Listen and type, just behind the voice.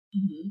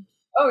Mm-hmm.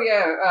 Oh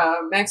yeah,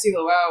 Maxi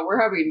Wow,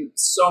 we're having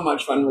so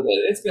much fun with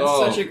it. It's been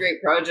such a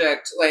great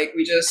project. Like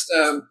we just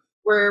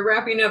we're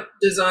wrapping up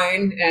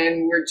design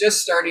and we're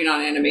just starting on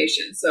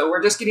animation. So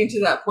we're just getting to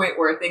that point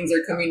where things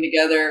are coming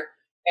together.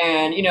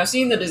 And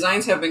seeing the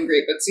designs have been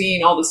great, but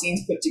seeing all the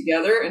scenes put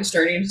together and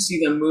starting to see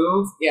them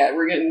move, yeah,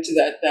 we're getting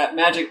to that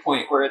magic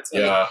point where it's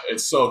like, yeah,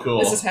 it's so cool.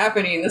 This is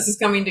happening. This is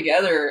coming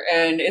together,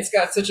 and it's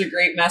got such a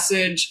great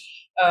message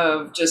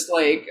of just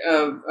like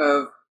of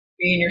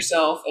being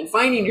yourself and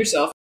finding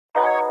yourself.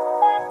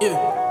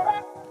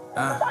 Yeah.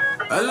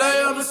 I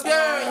lay on the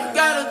scale, you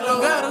gotta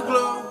glow,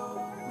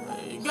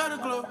 you gotta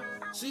glow.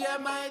 She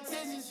had my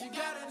attention, she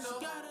gotta know.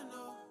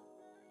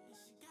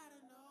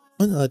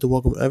 I'd like to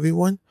welcome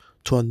everyone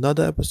to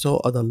another episode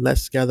of the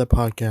Let's Gather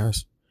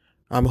podcast.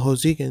 I'm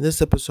Jose, and in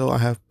this episode I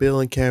have Bill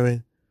and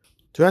Karen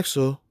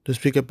Drexel to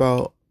speak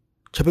about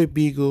Chubby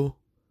Beagle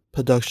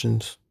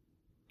Productions.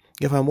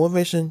 You can find more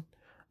information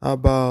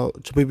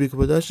about Chubby Beagle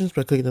Productions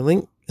by clicking the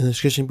link in the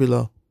description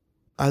below.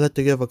 I'd like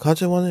to give a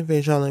content warning for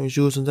any child language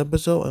used in this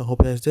episode, and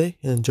hope you guys stay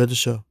and enjoy the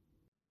show.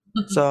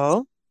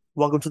 So,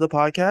 welcome to the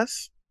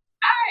podcast.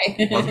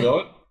 Hi. How's it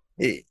going?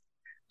 Hey,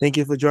 thank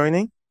you for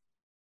joining.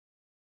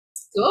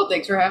 Cool.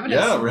 Thanks for having us.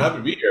 Yeah, we're happy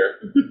to be here.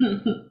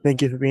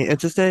 Thank you for being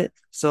interested.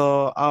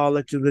 So I'll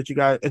let you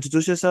guys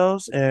introduce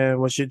yourselves and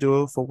what you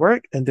do for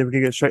work, and then we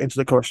can get straight into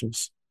the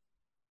questions.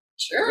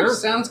 Sure.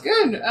 Sounds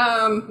good.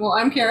 Well,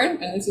 I'm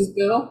Karen, and this is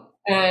Bill,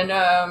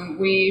 and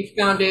we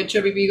founded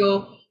Chubby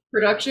Beagle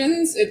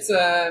Productions. It's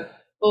a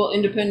little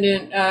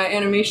independent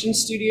animation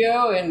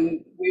studio,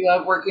 and we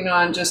love working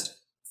on just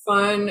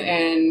fun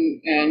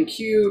and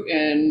cute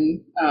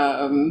and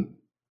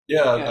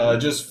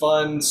just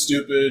fun,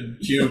 stupid,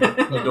 cute,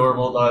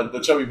 adorable. The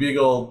Chubby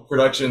Beagle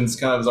Productions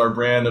kind of is our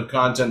brand of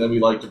content that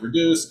we like to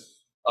produce.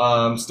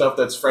 Stuff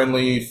that's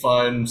friendly,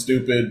 fun,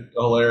 stupid,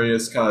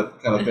 hilarious kind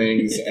of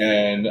things.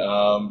 And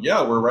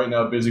we're right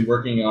now busy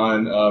working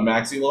on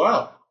Maxi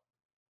Lowell.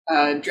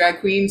 Drag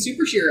queen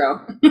super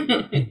shiro.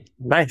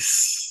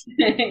 Nice.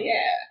 Yeah.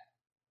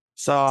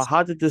 So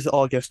how did this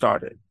all get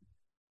started?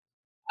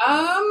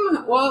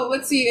 Well,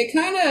 let's see. It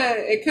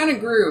kind of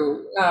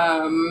grew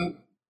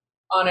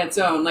on its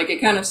own. Like it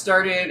kind of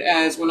started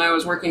as when I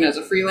was working as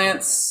a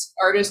freelance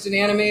artist and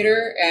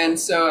animator, and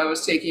so I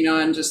was taking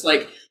on just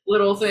like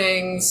little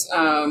things,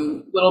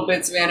 little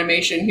bits of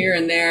animation here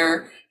and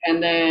there,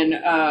 and then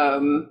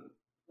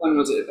when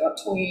was it? About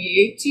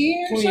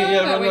 2018 or so?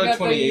 Yeah, we got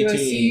 2018. The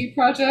USC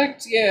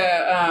project.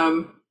 Yeah,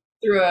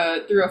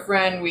 through a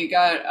friend, we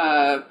got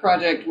a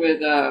project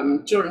with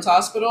Children's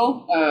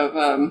Hospital of.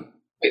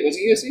 Wait, was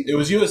it USC? It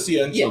was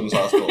USC and Children's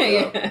Hospital.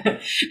 Yeah.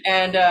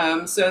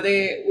 And so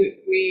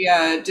we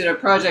did a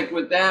project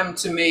with them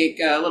to make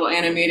little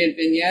animated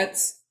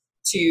vignettes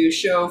to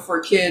show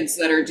for kids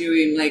that are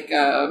doing like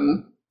what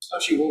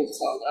was it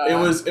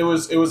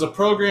called? It was a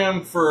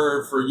program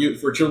for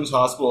Children's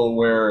Hospital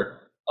where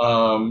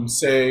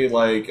say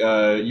like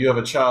you have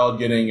a child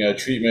getting a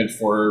treatment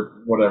for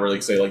whatever,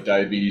 like say like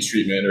diabetes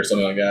treatment or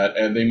something like that,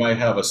 and they might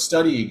have a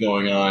study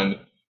going on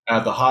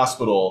at the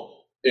hospital.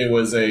 A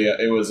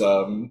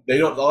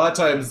lot of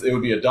times it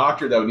would be a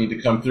doctor that would need to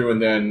come through,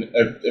 and then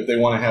if they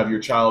want to have your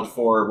child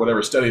for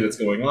whatever study that's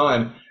going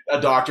on,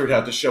 a doctor would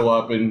have to show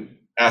up and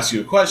ask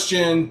you a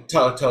question,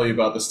 tell you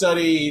about the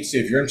study, see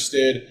if you're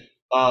interested.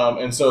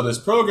 And so this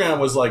program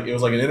was like an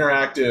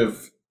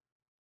interactive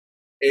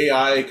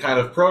AI kind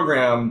of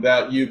program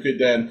that you could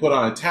then put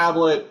on a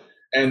tablet,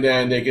 and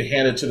then they could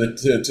hand it to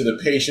the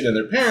patient and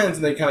their parents,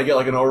 and they kind of get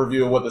like an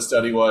overview of what the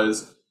study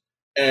was.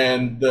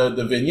 And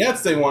the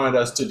vignettes they wanted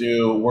us to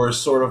do were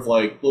sort of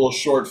like little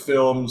short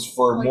films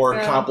for like more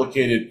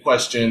complicated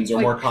questions or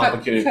like more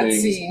complicated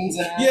things. Scenes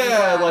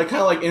like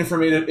kind of like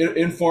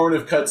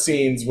informative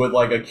cutscenes with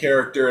like a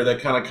character that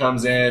kind of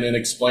comes in and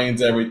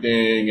explains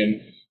everything and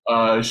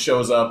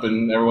shows up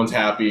and everyone's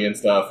happy and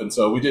stuff. And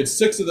so we did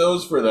 6 of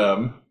those for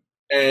them.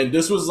 And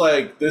this was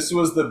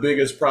the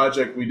biggest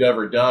project we'd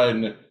ever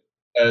done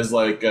as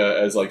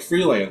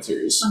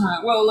freelancers.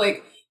 Well,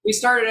 like. We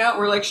started out,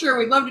 we're like, sure,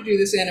 we'd love to do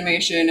this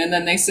animation. And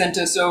then they sent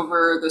us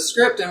over the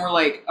script and we're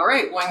like, all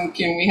right, when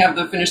can we have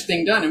the finished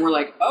thing done? And we're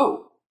like,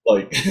 oh,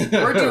 like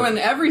we're doing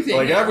everything.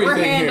 Like everything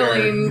we're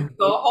handling here.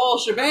 The whole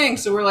shebang.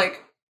 So we're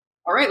like,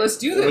 all right, let's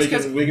do this.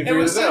 Because it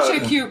was such a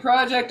cute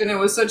project and it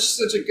was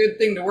such a good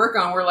thing to work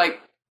on. We're like,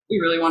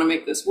 we really want to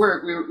make this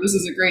work. This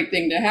is a great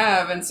thing to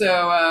have. And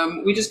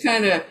so we just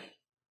kind of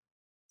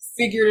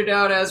figured it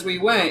out as we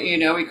went.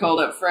 We called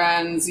up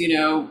friends,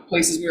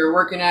 places we were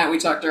working at. We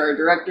talked to our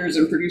directors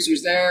and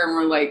producers there, and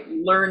we're like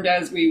learned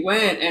as we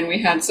went. And we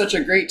had such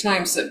a great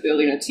time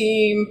building a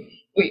team.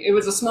 It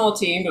was a small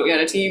team, but we had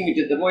a team. We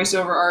did the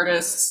voiceover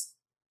artists,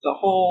 the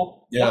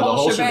whole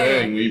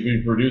shebang.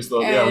 We produced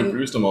those. Yeah, we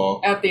produced them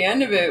all. At the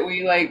end of it,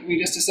 we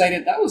just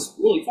decided that was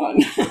really fun.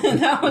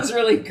 That was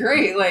really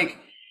great. Like.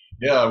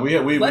 Yeah, we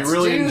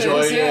really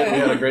enjoyed it. We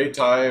had a great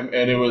time,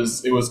 and it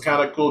was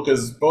kind of cool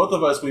because both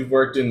of us, we've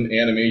worked in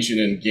animation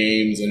and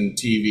games and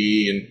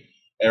TV and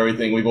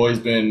everything. We've always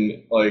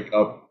been like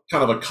a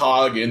kind of a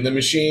cog in the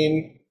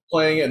machine.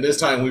 playing it. And this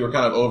time we were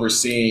kind of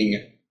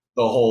overseeing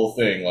the whole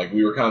thing. Like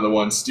we were kind of the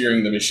ones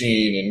steering the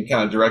machine and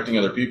kind of directing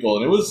other people.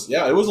 And it was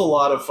a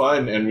lot of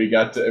fun. And we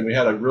had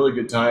a really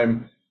good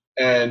time.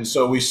 And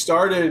so we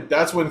started,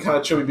 that's when kind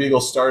of Chubby Beagle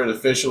started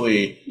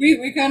officially.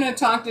 We kind of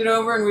talked it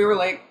over and we were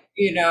like,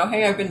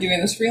 hey, I've been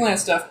doing this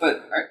freelance stuff,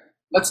 but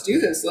let's do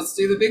this. Let's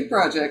do the big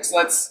projects.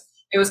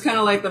 It was kind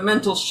of like the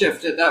mental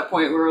shift at that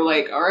point. We were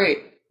like, all right,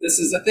 this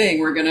is a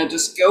thing. We're going to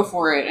just go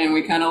for it. And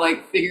we kind of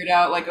like figured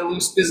out like a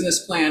loose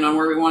business plan on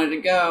where we wanted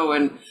to go.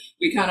 And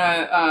we kind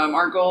of,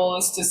 our goal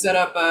is to set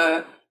up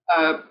a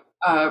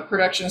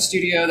production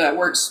studio that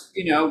works,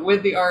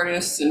 with the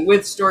artists and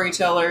with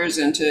storytellers,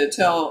 and to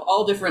tell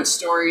all different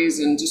stories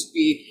and just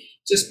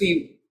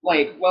be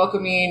like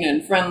welcoming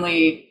and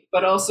friendly,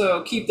 but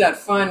also keep that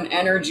fun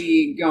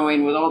energy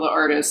going with all the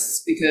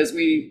artists, because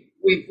we've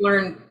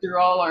learned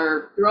through all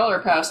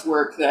our past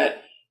work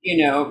that,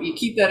 you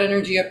keep that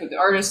energy up with the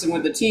artists and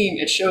with the team,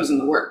 it shows in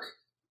the work.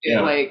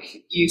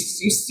 Like you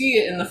see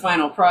it in the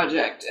final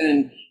project,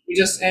 and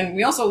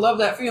we also love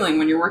that feeling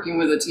when you're working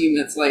with a team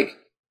that's like,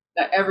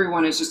 that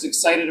everyone is just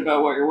excited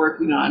about what you're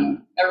working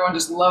on. Everyone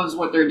just loves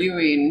what they're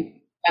doing,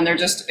 and they're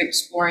just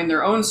exploring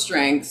their own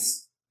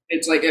strengths.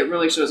 It's like, it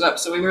really shows up.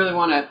 So we really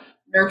want to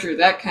nurture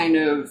that kind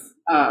of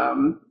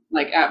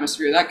like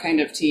atmosphere, that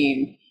kind of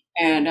team.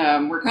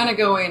 And we're kind of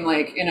going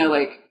like,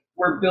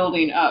 we're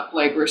building up,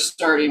 like we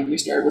started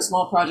with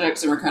small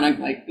projects, and we're kind of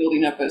like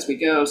building up as we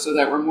go, so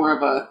that we're more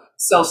of a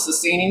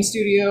self-sustaining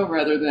studio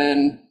rather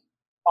than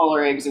all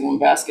our eggs in one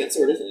basket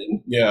sort of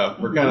thing. Yeah,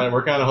 we're kind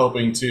of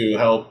hoping to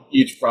help,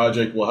 each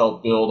project will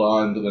help build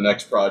on to the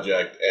next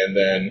project, and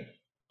then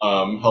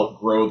help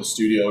grow the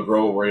studio,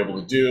 grow what we're able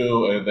to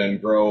do, and then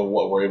grow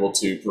what we're able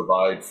to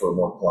provide for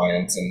more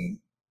clients and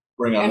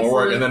bring on more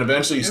work, and then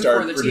eventually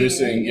start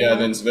producing.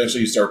 Then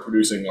eventually you start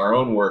producing our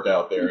own work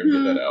out there and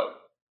get that out.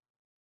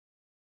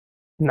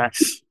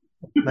 Nice.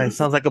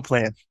 Sounds like a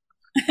plan.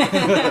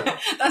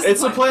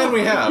 It's a plan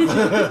we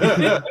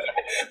have.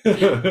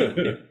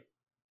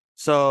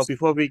 So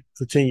before we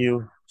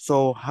continue,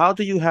 so how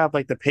do you have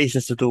like the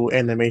patience to do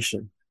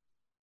animation?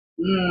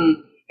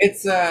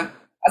 That's a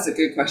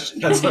good question.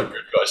 That's a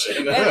good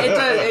question.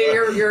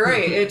 You're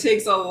right. It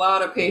takes a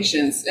lot of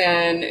patience,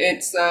 and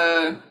it's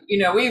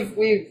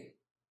we've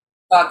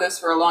thought this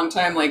for a long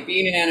time. Like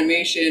being in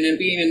animation and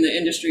being in the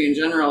industry in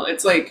general,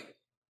 it's like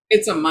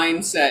it's a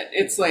mindset.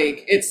 It's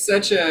like it's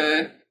such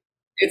an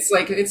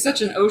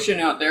ocean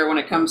out there when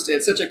it comes to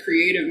it's such a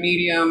creative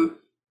medium.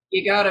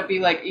 You gotta be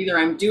like, either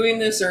I'm doing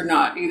this or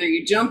not. Either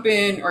you jump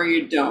in or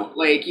you don't.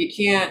 Like you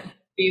can't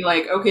be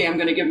like, okay, I'm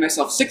going to give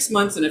myself 6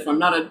 months, and if I'm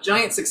not a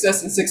giant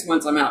success in 6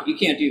 months, I'm out. You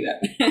can't do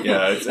that.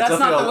 Yeah, that's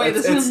not the way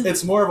this is.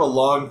 It's more of a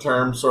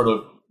long-term sort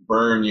of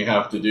burn you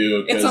have to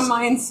do. It's a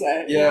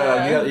mindset.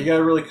 Yeah, you got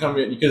to really come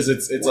in, because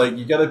it's like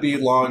you got to be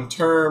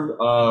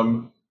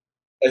long-term,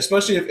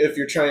 especially if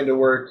you're trying to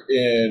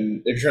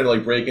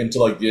like break into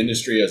like the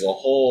industry as a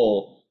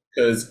whole.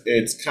 Because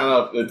it's kind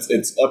of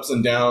it's ups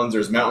and downs.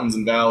 There's mountains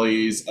and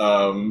valleys.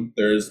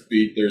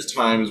 There's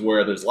times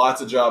where there's lots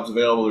of jobs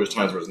available. There's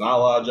times where there's not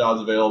a lot of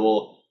jobs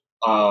available.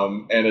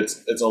 And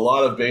it's a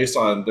lot of based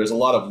on, there's a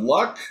lot of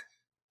luck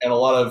and a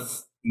lot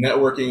of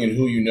networking and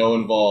who you know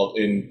involved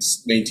in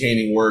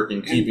maintaining work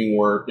and keeping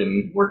work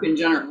and work in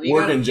general. You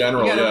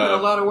gotta put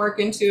a lot of work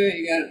into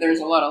it. There's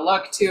a lot of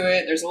luck to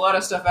it. There's a lot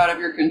of stuff out of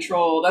your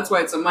control. That's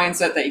why it's a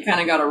mindset that you kind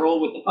of got to roll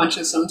with the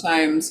punches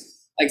sometimes.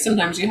 Like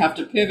sometimes you have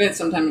to pivot,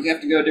 sometimes you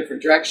have to go a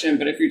different direction.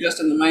 But if you're just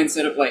in the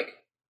mindset of like,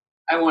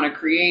 I want to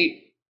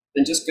create,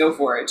 then just go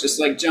for it. Just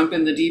like jump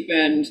in the deep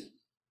end,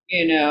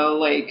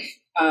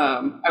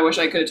 I wish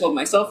I could have told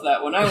myself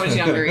that when I was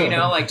younger,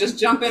 like just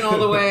jump in all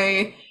the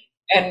way,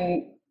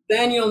 and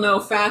then you'll know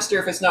faster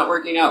if it's not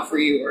working out for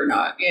you or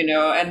not,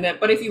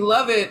 but if you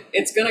love it,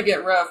 it's going to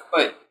get rough,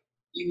 but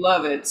you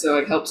love it. So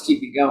it helps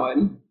keep you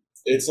going.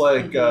 It's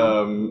like,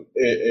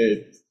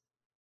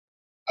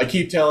 I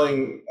keep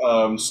telling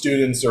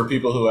students or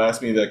people who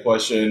ask me that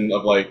question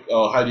of like,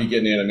 oh, how do you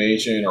get in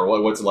animation,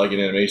 or what's it like in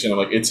animation? I'm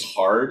like, it's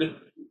hard.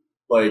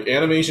 Like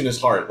animation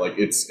is hard. Like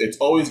it's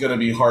always going to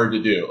be hard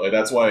to do. Like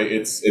that's why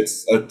it's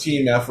a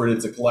team effort.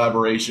 It's a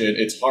collaboration.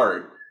 It's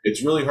hard.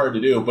 It's really hard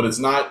to do, but it's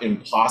not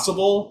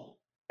impossible.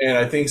 And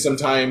I think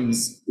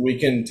sometimes we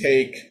can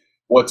take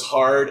what's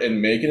hard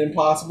and make it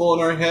impossible in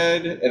our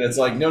head. And it's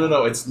like,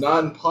 no, it's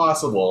not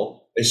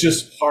impossible. It's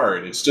just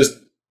hard. It's just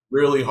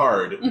really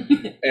hard.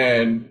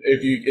 And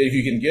if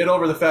you can get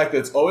over the fact that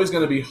it's always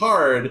going to be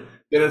hard,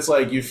 then it's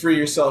like you free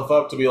yourself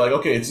up to be like,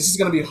 okay, this is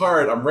going to be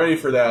hard. I'm ready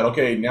for that.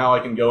 Okay, now I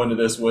can go into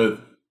this with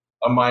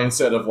a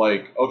mindset of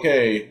like,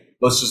 okay,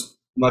 let's just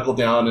knuckle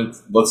down and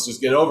let's just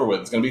get over with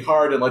it. It's going to be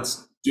hard, and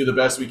let's do the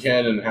best we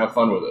can and have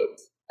fun with it.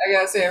 I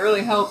gotta say, it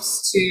really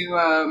helps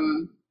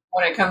to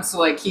when it comes to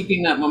like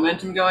keeping that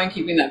momentum going,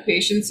 keeping that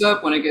patience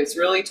up when it gets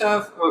really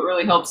tough. What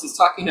really helps is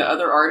talking to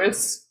other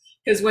artists,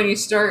 because when you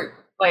start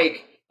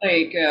like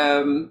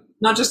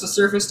not just the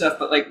surface stuff,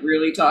 but like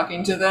really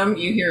talking to them,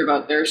 you hear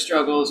about their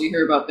struggles, you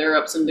hear about their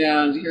ups and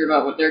downs, you hear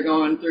about what they're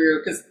going through,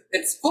 because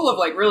it's full of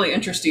like really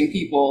interesting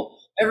people.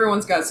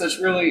 everyone's got such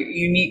really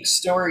unique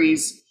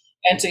stories,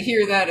 and to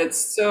hear that,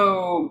 it's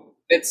so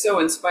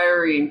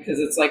inspiring, because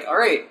it's like, all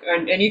right,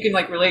 and you can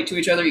like relate to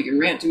each other, you can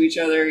rant to each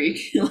other, you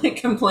can like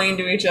complain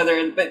to each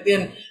other, but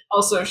then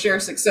also share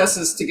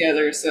successes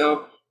together.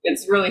 So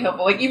it's really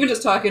helpful. Like even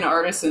just talking to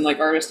artists and like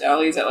artist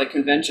alleys at like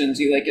conventions,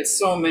 you like get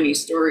so many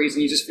stories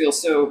and you just feel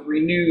so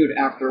renewed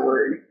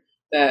afterward,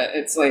 that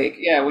it's like,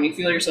 yeah, when you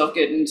feel yourself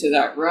getting into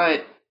that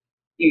rut,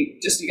 you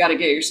got to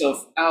get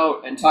yourself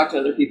out and talk to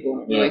other people,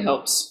 and it really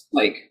helps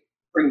like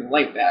bring the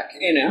light back,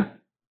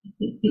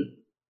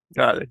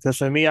 Got it. Because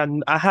for me,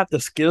 I have the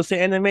skills to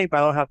animate, but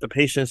I don't have the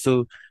patience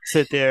to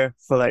sit there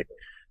for like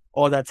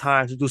all that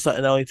time to do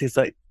something that only takes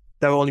like,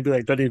 that will only be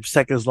like 30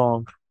 seconds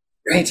long.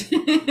 Right.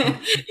 Yeah,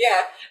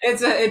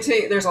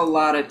 there's a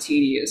lot of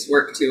tedious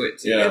work to it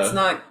too. Yeah.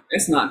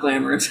 It's not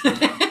glamorous.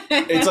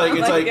 It's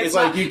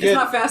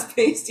not fast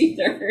paced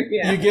either.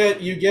 Yeah.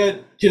 You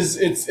get because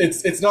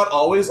it's not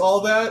always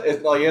all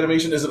that. Like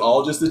animation isn't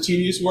all just the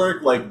tedious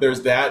work. Like there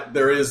is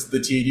the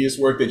tedious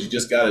work that you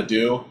just got to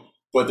do.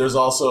 But there's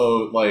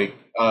also like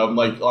on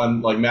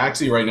like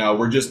Maxi right now,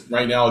 we're just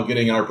right now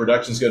getting our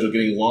production schedule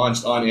getting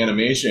launched on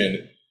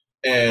animation,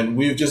 and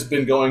we've just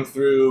been going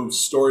through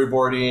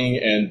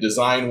storyboarding and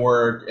design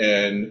work,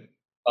 and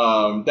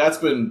that's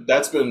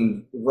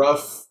been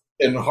rough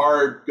and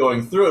hard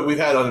going through it. We've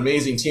had an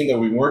amazing team that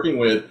we've been working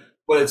with,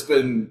 but it's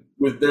been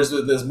there's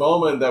this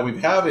moment that we're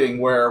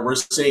having where we're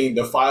seeing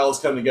the files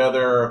come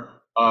together.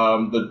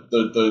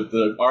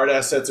 The art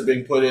assets are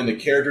being put in, the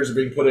characters are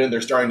being put in,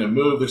 they're starting to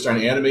move, they're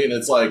starting to animate, and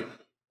it's like,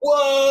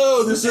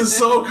 whoa, this is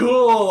so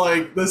cool.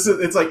 Like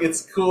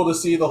it's cool to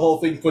see the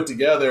whole thing put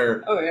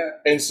together. Oh yeah.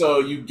 And so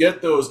you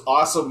get those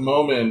awesome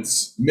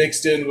moments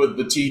mixed in with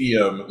the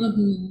tedium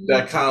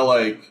that kind of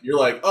like, you're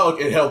like, oh,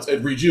 it helps,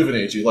 it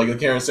rejuvenates you. Like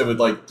Karen said, with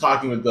like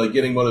talking with like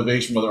getting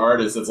motivation from other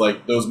artists, it's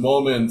like those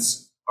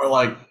moments are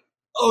like,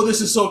 oh,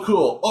 this is so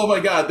cool. Oh my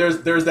God,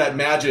 there's that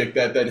magic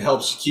that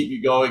helps keep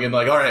you going, and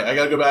like, all right, I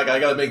gotta go back, I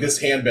gotta make this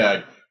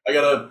handbag, I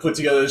gotta put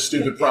together this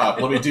stupid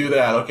prop, let me do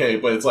that. Okay,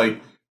 but it's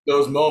like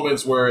those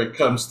moments where it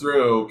comes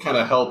through kind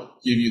of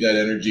help give you that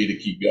energy to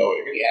keep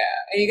going.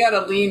 Yeah, and you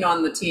gotta lean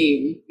on the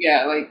team.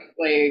 Yeah, like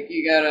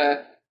you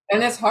gotta,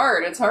 and it's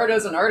hard. It's hard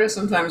as an artist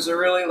sometimes to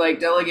really like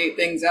delegate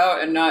things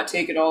out and not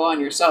take it all on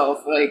yourself.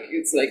 Like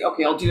it's like,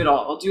 okay, I'll do it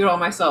all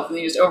myself, and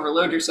then you just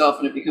overload yourself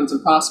and it becomes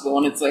impossible.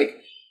 And it's like,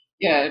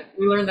 yeah,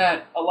 we learned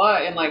that a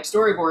lot in like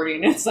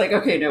storyboarding. It's like,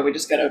 okay, no, we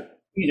just gotta,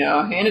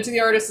 hand it to the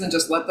artists and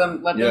just let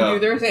them do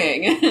their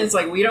thing. It's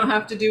like, we don't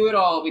have to do it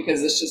all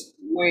because it's just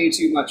way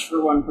too much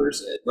for one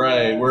person.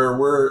 Right.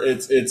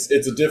 It's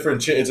a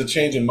different, it's a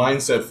change in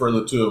mindset for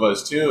the two of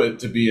us too,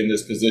 to be in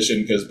this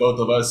position, because both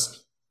of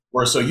us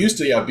were so used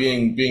to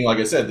being like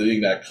I said, being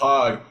that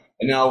cog.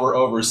 And now we're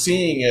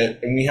overseeing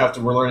it, and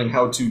we're learning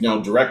how to now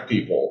direct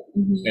people.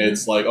 And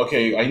it's like,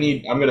 okay,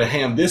 I'm going to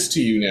hand this to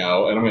you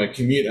now, and I'm going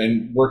to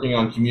and working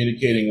on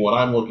communicating what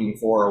I'm looking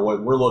for or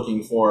what we're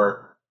looking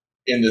for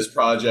in this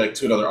project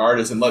to another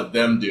artist, and let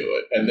them do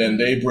it. And then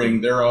they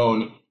bring their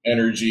own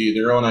energy,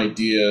 their own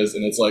ideas,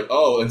 and it's like,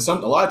 oh, and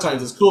a lot of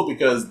times it's cool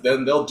because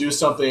then they'll do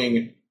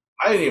something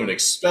I didn't even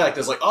expect.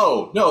 It's like,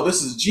 oh no,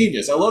 this is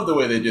genius. I love the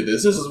way they did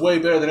this. This is way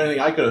better than anything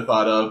I could have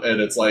thought of.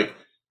 And it's like,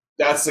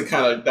 that's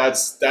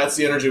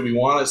the energy we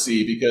want to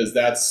see, because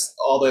that's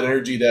all that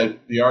energy that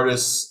the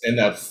artists and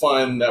that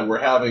fun that we're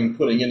having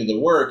putting into the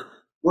work.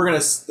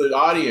 The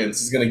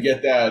audience is gonna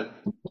get that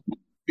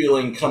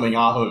feeling coming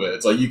off of it.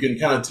 It's like you can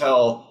kind of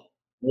tell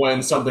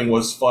when something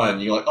was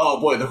fun. You're like, oh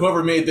boy,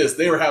 whoever made this,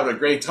 they were having a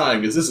great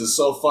time because this is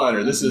so fun,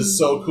 or this is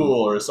so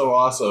cool, or so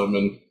awesome,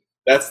 and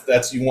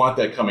that's you want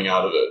that coming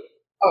out of it.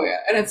 Oh yeah,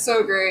 and it's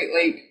so great.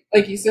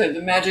 Like you said,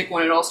 the magic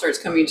when it all starts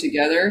coming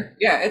together.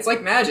 Yeah, it's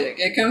like magic.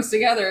 It comes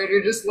together, and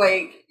you're just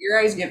like, your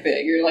eyes get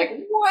big. You're like,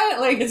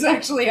 what? Like, it's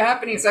actually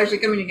happening. It's actually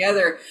coming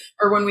together.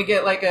 Or when we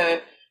get like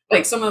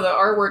some of the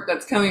artwork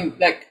that came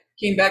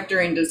back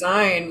during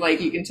design, like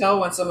you can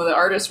tell when some of the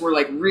artists were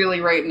like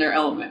really right in their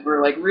element.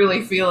 We're like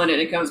really feeling it.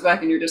 It comes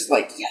back, and you're just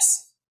like,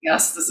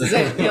 yes, this is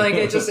it. Like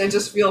it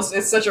just feels,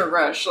 it's such a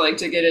rush, like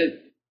to get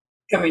it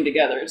coming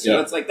together. So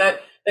It's like that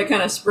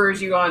kind of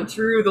spurs you on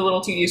through the little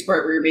tedious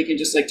part where you're making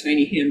just like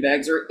tiny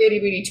handbags or itty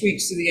bitty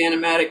tweaks to the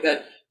animatic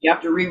that you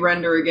have to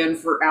re-render again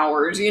for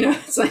hours.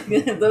 It's like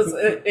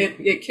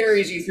it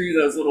carries you through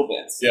those little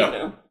bits.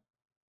 Yeah.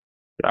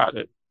 Got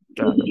it.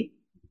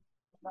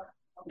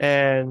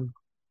 And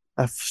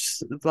a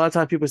lot of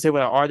times people say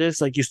with an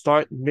artist, like you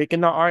start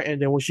making the art,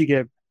 and then once you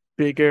get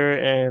bigger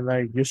and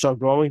like you start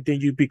growing, then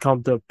you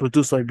become the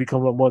producer, you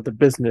become more of the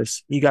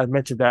business. You guys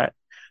mentioned that.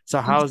 So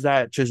how's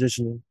that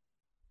transitioning?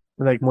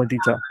 Like more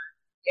detail.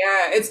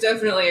 Yeah, it's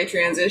definitely a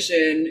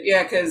transition.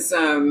 Yeah, because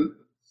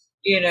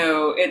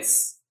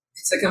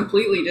it's a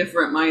completely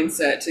different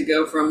mindset to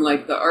go from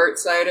like the art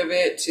side of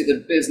it to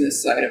the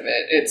business side of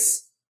it.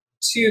 It's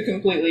two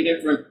completely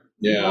different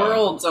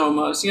worlds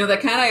almost.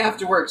 That kind of have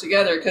to work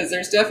together, because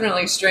there's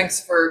definitely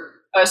strengths for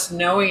us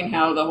knowing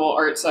how the whole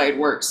art side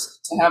works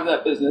to have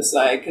that business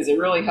side, because it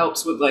really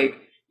helps with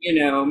like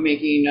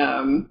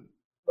making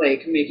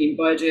like making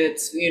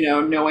budgets,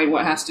 knowing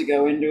what has to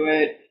go into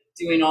it,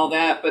 doing all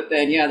that. But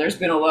then, there's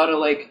been a lot of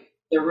like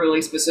the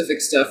really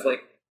specific stuff,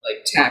 like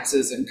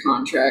taxes and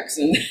contracts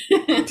and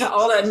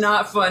all that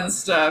not fun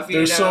stuff.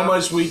 There's so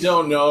much we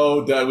don't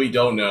know that we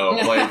don't know.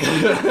 Like,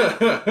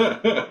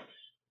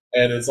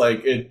 and it's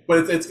like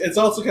but it's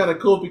also kind of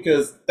cool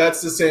because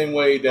that's the same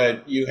way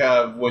that you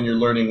have when you're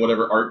learning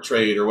whatever art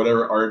trade or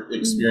whatever art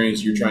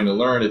experience you're trying to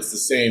learn. It's the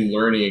same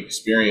learning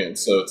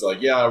experience. So it's like,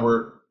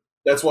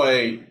 that's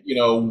why,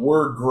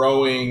 we're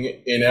growing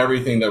in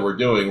everything that we're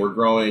doing. We're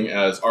growing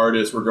as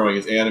artists, we're growing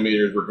as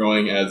animators, we're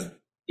growing as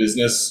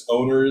business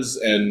owners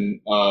and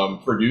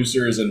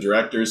producers and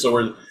directors. So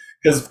we're,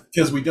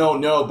 because we don't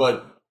know,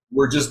 but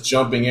we're just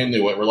jumping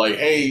into it. We're like,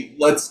 hey,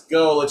 let's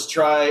go, let's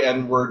try.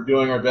 And we're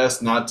doing our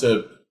best not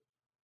to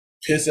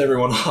piss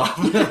everyone off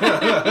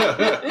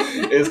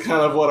is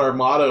kind of what our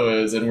motto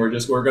is. And we're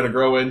going to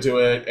grow into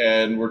it.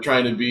 And we're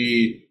trying to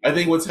be, I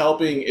think what's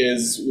helping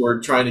is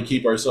we're trying to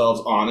keep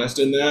ourselves honest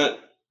in that.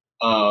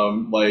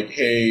 Like,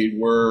 hey,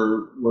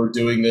 we're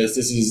doing this.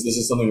 This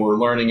is something we're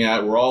learning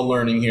at. We're all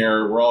learning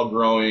here. We're all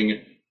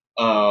growing.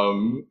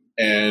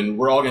 And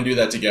we're all going to do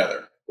that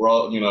together. We're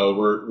all,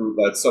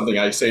 that's something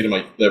I say to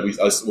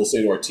we'll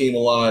say to our team a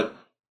lot.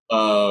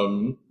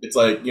 It's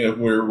like,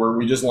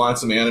 we just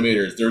launched some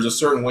animators. There's a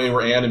certain way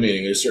we're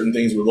animating. There's certain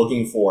things we're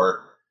looking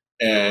for,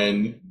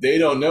 and they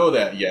don't know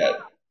that yet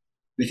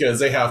because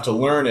they have to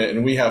learn it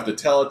and we have to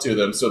tell it to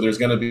them. So there's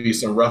going to be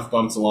some rough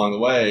bumps along the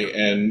way,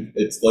 and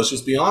let's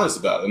just be honest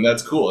about it. And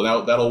that's cool.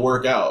 And that'll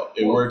work out.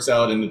 It works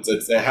out. And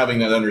it's having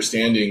that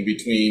understanding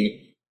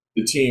between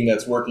the team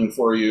that's working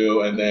for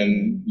you, and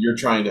then you're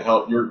trying to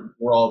help.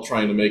 We're all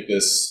trying to make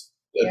this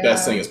the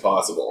best thing as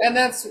possible. And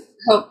that's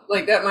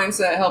like that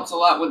mindset helps a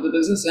lot with the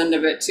business end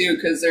of it too,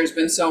 because there's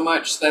been so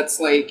much that's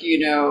like,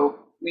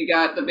 we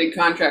got the big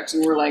contracts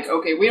and we're like,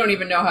 okay, we don't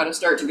even know how to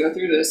start to go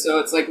through this. So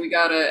it's like, we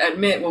got to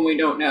admit when we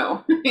don't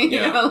know,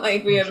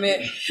 like we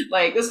admit,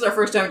 like, this is our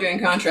first time doing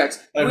contracts.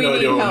 We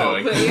need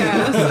help. But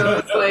so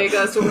it's like,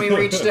 that's when we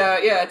reached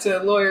out, to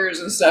lawyers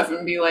and stuff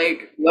and be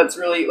like, let's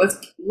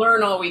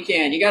learn all we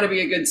can. You got to be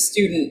a good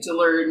student to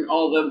learn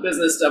all the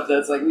business stuff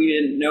that's like, we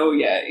didn't know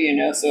yet,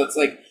 so it's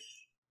like,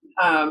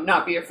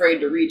 not be afraid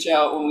to reach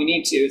out when we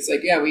need to. It's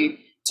like, we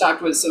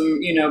talked with some,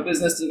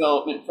 business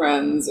development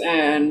friends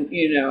and,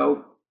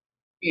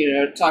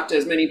 talked to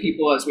as many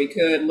people as we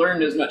could,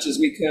 learned as much as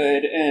we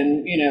could,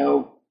 and,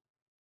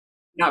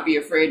 not be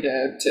afraid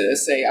to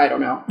say, I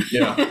don't know.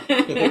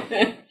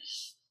 Yeah.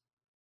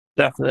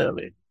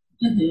 Definitely.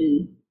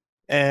 Mm-hmm.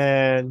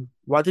 And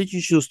why did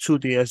you choose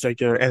 2D as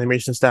like your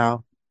animation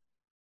style?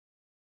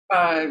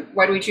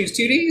 Why do we choose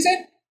 2D, you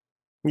said?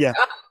 Yeah.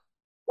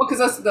 Well,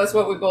 because that's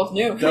what we both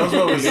knew. That was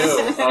what we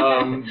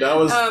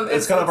knew.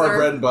 It's kind of our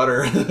bread and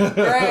butter.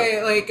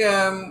 Right. Like,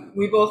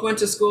 we both went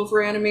to school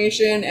for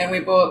animation, and we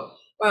both,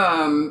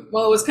 it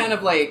was kind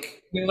of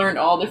like we learned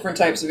all different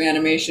types of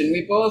animation.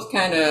 We both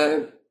kind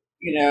of,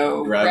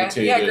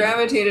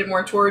 gravitated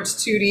more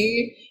towards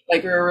 2D.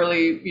 Like, we were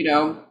really,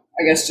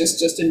 I guess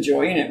just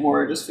enjoying it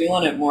more, just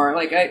feeling it more.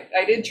 Like,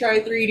 I did try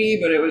 3D,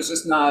 but it was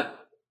just not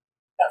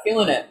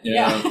feeling it.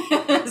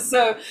 Yeah.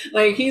 So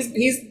like he's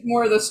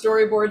more the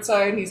storyboard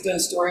side. He's done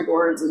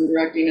storyboards and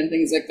directing and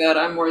things like that.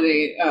 I'm more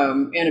the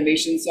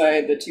animation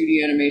side, the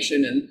 2D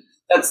animation, and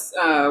that's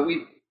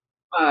we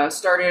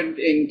started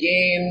in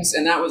games,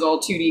 and that was all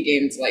 2D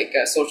games, like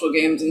social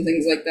games and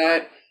things like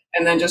that,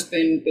 and then just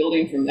been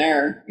building from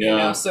there.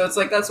 So it's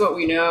like that's what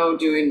we know,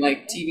 doing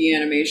like TV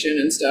animation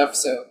and stuff.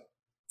 So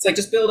it's like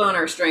just build on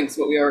our strengths,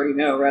 what we already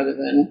know, rather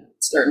than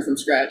starting from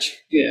scratch.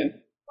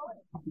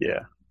 Yeah.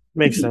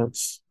 Makes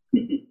sense.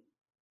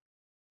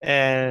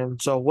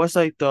 And so what's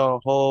like the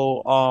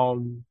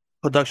whole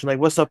production, like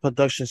what's the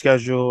production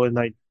schedule and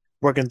like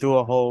working through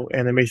a whole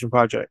animation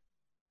project?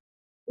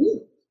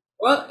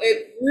 Well,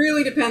 it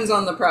really depends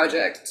on the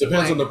project.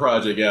 On the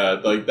project, yeah.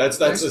 Like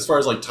that's as far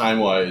as like time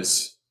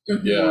wise.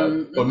 Mm-hmm,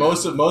 yeah. But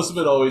most of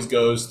it always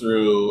goes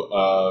through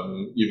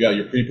you've got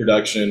your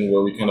pre-production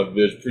where we kind of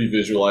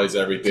pre-visualize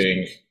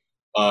everything.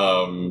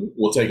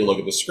 We'll take a look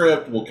at the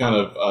script. We'll kind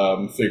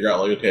of figure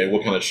out like, okay,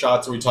 what kind of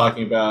shots are we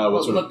talking about?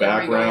 What sort of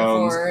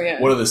backgrounds?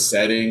 What are the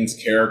settings,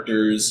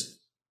 characters,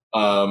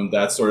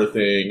 that sort of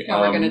thing. How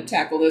we're going to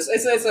tackle this.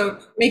 So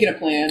making a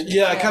plan.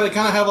 Yeah, kind of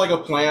have like a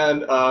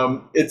plan.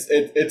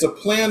 It's a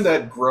plan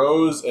that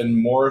grows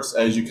and morphs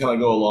as you kind of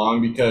go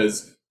along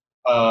because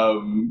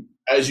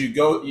as you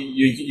go,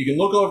 you can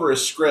look over a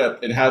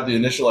script and have the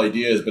initial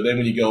ideas, but then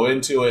when you go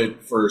into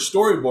it for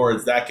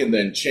storyboards, that can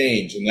then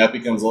change, and that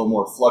becomes a little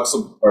more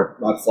flexible, or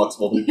not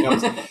flexible,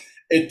 but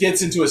it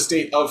gets into a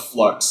state of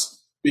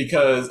flux,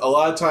 because a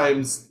lot of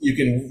times you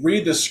can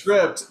read the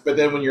script, but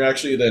then when you're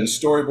actually then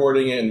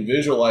storyboarding it and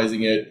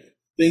visualizing it,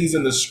 things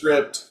in the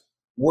script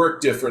work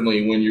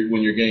differently when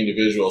you're getting to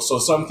visual. So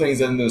some things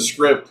in the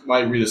script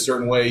might read a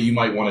certain way, you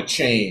might want to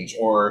change,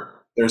 or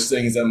there's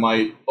things that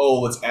might,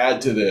 let's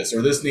add to this,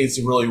 or this needs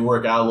to really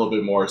work out a little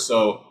bit more.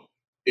 So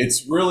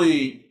it's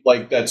really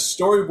like that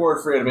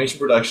storyboard for animation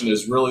production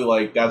is really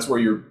like, that's where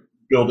you're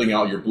building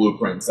out your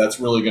blueprints. That's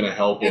really going to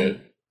help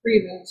it.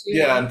 Previs,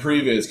 and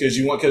previs,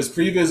 because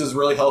previs is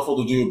really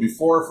helpful to do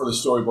before for the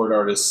storyboard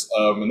artists,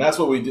 and that's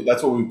what we did.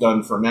 That's what we've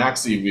done for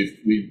Maxi.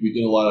 We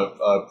did a lot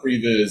of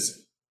previs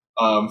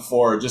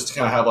for just to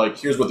kind of have like,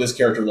 here's what this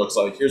character looks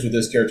like, here's what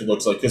this character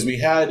looks like, because we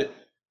had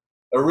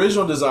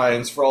original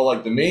designs for all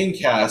like the main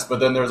cast, but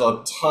then there's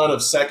a ton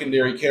of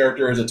secondary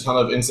characters, a ton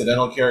of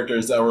incidental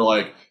characters that were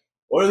like,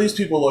 what do these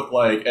people look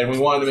like? And we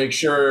wanted to make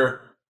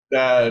sure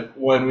that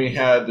when we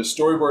had the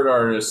storyboard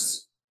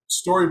artists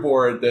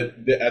storyboard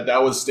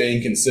that was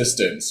staying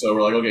consistent. So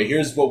we're like, okay,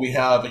 here's what we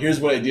have. Here's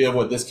what idea of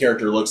what this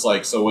character looks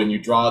like. So when you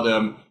draw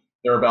them,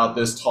 they're about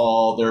this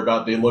tall.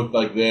 They look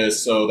like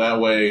this. So that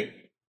way,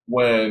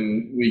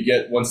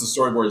 once the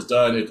storyboard is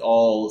done, it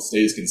all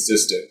stays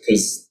consistent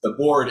because the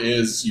board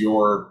is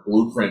your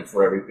blueprint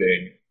for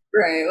everything.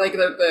 Right, like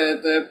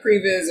the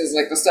previs is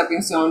like the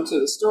stepping stone to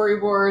the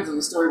storyboards, and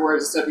the storyboard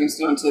is a stepping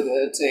stone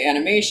to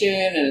animation,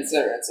 and et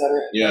cetera, et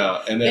cetera.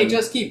 Yeah, and then they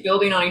just keep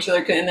building on each other,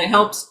 and it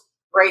helps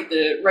right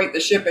the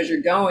ship as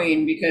you're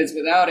going, because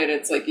without it,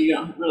 it's like you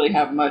don't really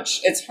have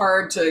much. It's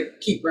hard to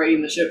keep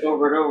writing the ship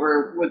over and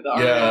over with the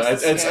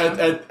artists.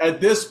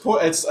 At this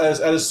point,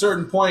 at a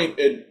certain point,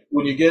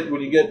 when you get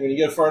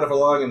far enough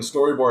along in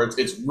storyboards,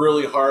 it's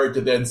really hard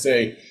to then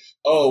say,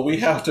 oh, we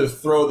have to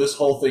throw this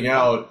whole thing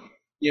out.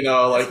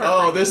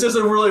 This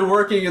isn't really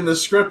working in the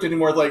script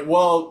anymore. It's like,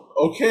 well,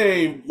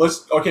 okay,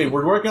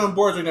 we're working on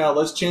boards right now.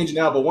 Let's change it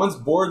now. But once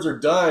boards are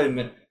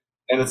done,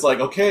 and it's like,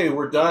 okay,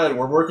 we're done.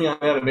 We're working on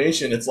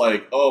animation. It's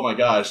like, oh my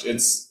gosh,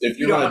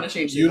 you don't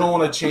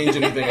want to change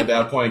anything at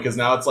that point, because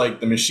now it's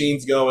like the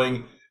machine's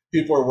going.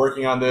 People are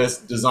working on this.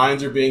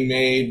 Designs are being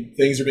made.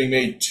 Things are being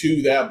made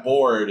to that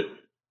board.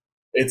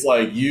 It's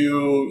like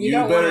you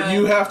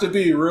have to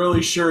be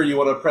really sure you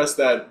want to press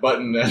that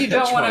button. You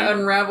don't want to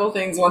unravel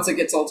things once it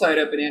gets all tied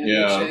up in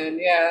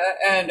animation.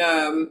 And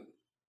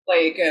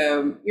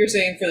you're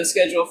saying for the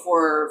schedule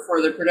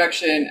for the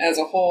production as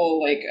a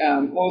whole, like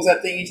what was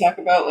that thing you talk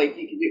about? Like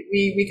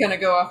we kind of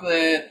go off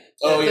the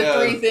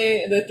three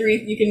things.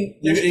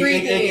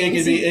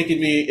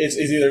 It's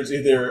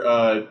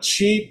either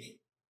cheap,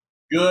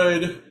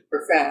 good,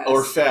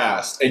 or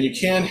fast, and you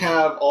can't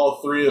have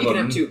all three of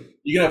them.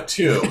 You can have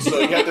two. So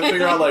you have to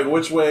figure out like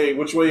which way you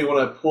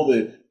want to pull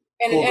the.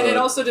 And it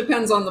also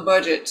depends on the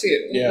budget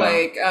too. Yeah.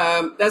 Like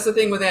that's the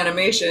thing with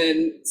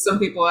animation. Some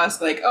people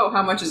ask like, "Oh,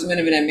 how much is a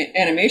minute of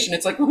animation?"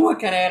 It's like, well, what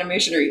kind of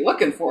animation are you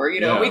looking for?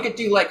 We could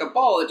do like a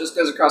ball that just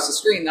goes across the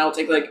screen. That'll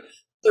take like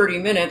 30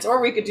 minutes,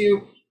 or we could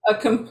do a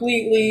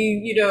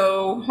completely,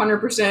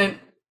 100%.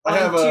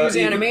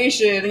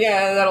 Animation,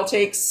 that'll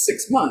take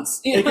 6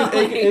 months. You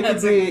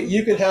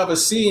could have a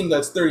scene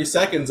that's 30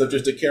 seconds of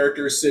just a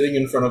character sitting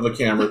in front of a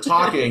camera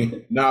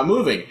talking, not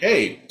moving.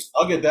 Hey,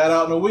 I'll get that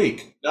out in a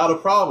week. Not a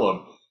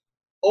problem.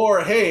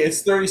 Or, hey,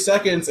 it's 30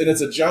 seconds and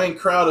it's a giant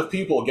crowd of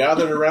people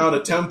gathered around a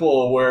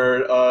temple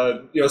where,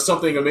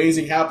 something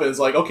amazing happens.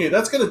 Like, okay,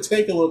 that's going to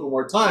take a little bit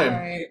more time.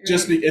 Right.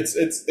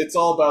 It's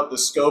all about the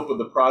scope of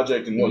the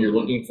project and what you're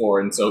looking for.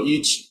 And so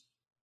each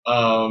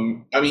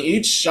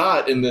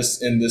shot in this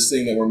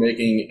thing that we're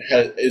making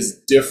is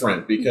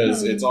different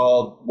because it's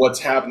all what's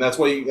happened. That's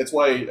why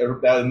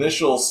that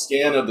initial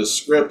scan of the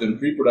script and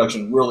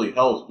pre-production really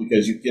helps,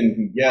 because you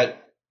can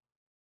get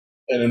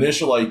an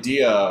initial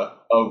idea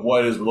of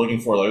what it is we're looking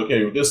for. Like,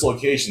 okay, with this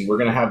location, we're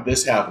going to have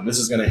this happen. This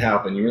is going to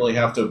happen. You really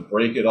have to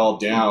break it all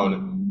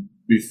down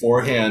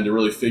beforehand to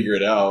really figure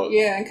it out.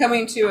 Yeah, and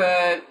coming to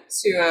a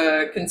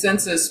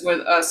consensus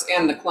with us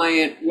and the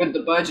client with the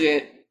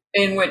budget,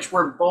 in which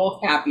we're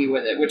both happy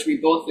with it, which we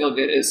both feel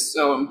good, is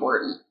so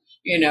important.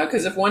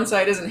 Because if one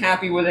side isn't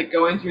happy with it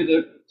going through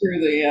the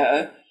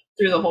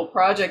whole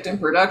project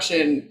and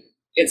production,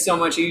 it's so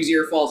much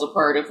easier falls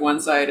apart if one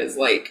side is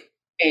like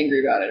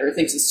angry about it, or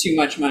thinks it's too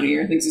much money,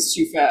 or thinks it's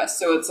too fast.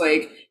 So it's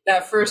like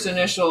that first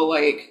initial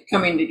like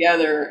coming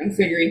together and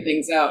figuring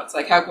things out. It's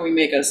like, how can we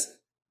make us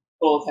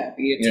both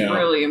happy? It's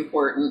really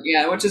important.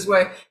 Yeah, which is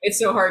why it's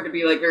so hard to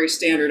be like very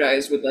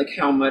standardized with like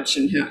how much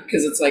and how,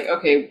 because it's like,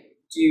 okay,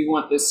 do you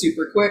want this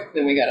super quick?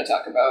 Then we got to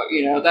talk about,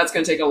 that's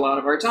going to take a lot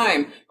of our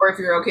time. Or if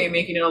you're okay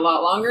making it a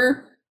lot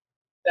longer,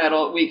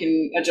 we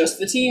can adjust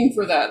the team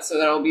for that. So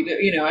that'll be,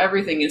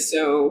 everything is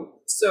so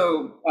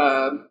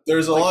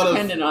there's a lot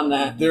dependent on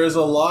that. There's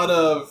a lot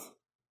of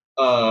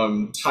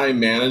time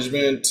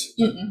management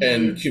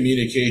and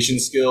communication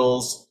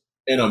skills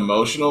and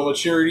emotional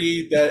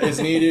maturity that is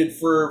needed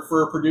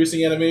for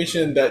producing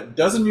animation that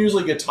doesn't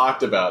usually get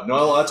talked about. A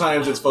lot of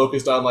times it's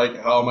focused on like,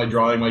 how am I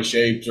drawing my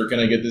shapes, or can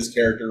I get this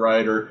character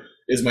right, or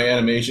is my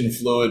animation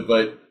fluid?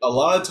 But a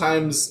lot of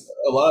times,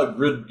 a lot of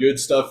good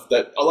stuff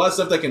that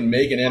can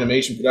make an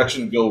animation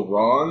production go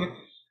wrong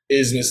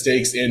is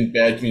mistakes in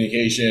bad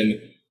communication,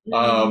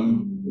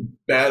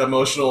 bad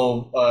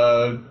emotional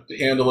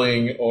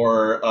handling,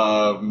 or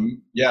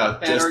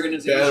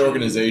bad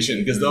organization.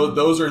 Because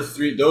those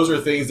are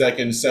things that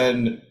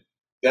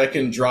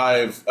can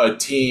drive a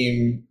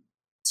team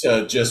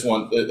to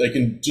they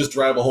can just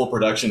drive a whole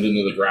production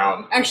into the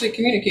ground. Actually,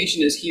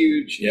 communication is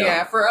huge.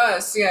 Yeah, for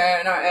us.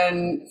 Yeah,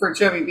 and for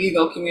Chubby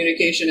Beagle,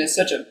 communication is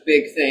such a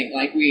big thing.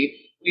 Like we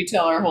we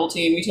tell our whole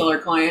team, we tell our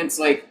clients,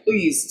 like,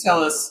 please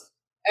tell us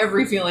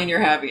every feeling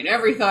you're having,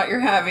 every thought you're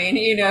having,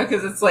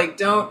 because it's like,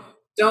 don't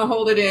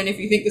hold it in. If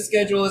you think the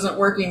schedule isn't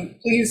working,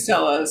 please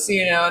tell us.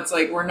 It's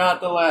like, we're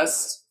not the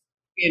last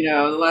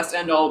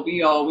end all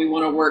be all. We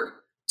want to work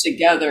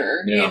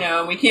together,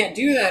 and we can't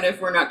do that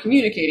if we're not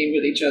communicating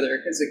with each other,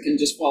 because it can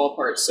just fall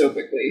apart so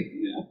quickly.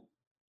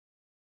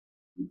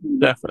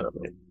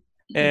 Definitely.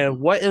 And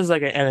what is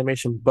like an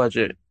animation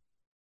budget?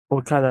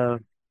 What kind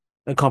of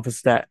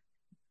encompass that?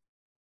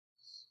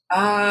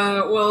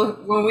 Well,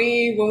 when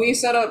we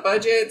set up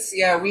budgets,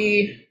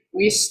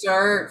 we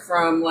start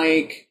from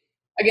like,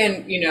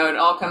 again, it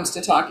all comes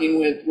to talking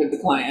with the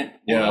client.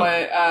 Yeah.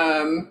 Like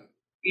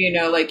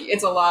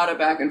it's a lot of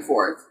back and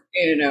forth.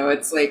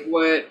 It's like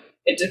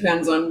it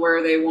depends on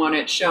where they want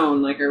it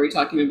shown. Like, are we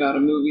talking about a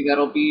movie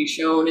that'll be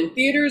shown in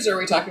theaters? Or are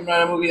we talking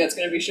about a movie that's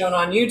going to be shown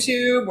on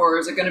YouTube? Or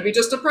is it going to be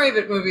just a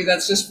private movie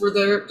that's just for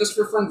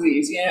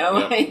funsies?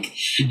 Like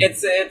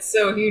it's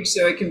so huge.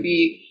 So it can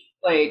be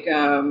like,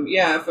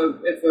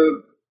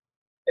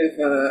 if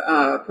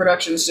a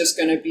production's just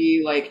going to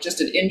be like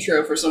just an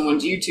intro for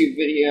someone's YouTube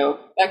video,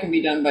 that can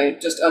be done by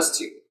just us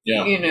two.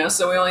 Yeah.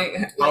 So we only.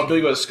 How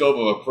big of a scope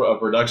of a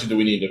production do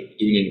we need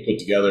to put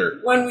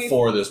together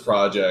for this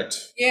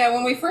project? Yeah,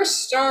 when we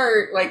first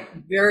start, like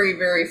very,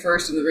 very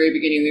first in the very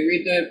beginning, we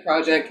read the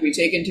project, we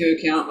take into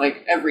account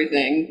like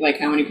everything, like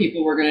how many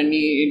people we're going to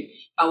need,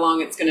 how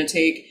long it's going to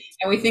take,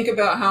 and we think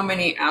about how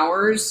many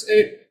hours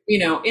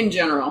in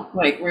general.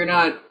 Like, we're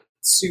not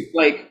super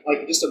like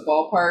just a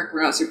ballpark.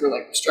 We're not super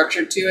like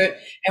structured to it,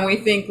 and we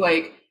think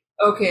like,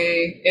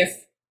 okay,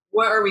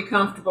 what are we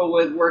comfortable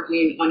with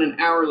working on an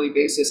hourly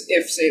basis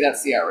if, say,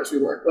 that's the hours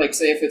we work? Like,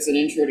 say if it's an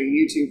intro to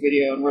YouTube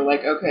video and we're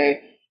like,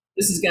 okay,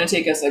 this is going to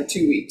take us like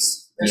 2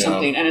 weeks or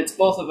something, and it's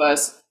both of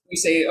us, we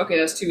say, okay,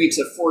 that's 2 weeks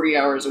of 40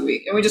 hours a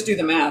week. And we just do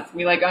the math.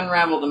 We like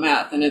unravel the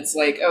math, and it's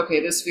like, okay,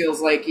 this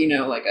feels like,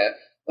 like a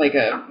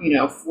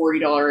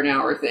 $40 an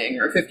hour thing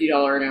or a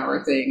 $50 an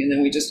hour thing. And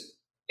then we just,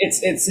 we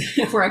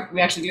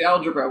actually do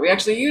algebra. We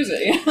actually use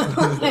it.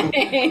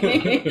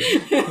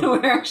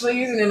 We're actually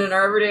using it in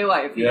our everyday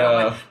life.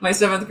 My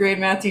 7th grade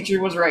math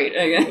teacher was right,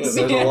 I guess.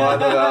 There's a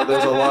lot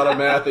of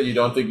math that you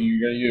don't think you're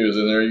going to use,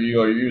 and there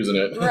you are using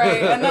it.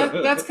 Right,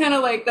 and that's kind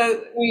of like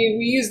that. We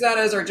use that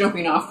as our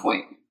jumping off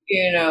point.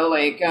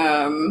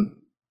 And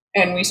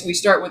we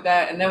start with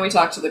that, and then we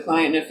talk to the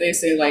client, and if they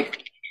say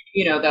like,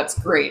 that's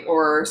great,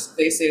 or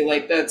they say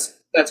like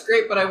that's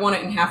great, but I want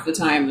it in half the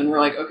time. Then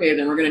we're like, okay,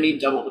 then we're going to need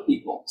double the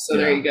people. So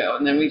there you go.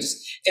 And then we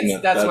just,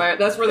 that's where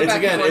the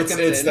back and forth comes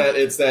in.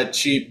 It's that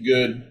cheap,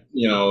 good,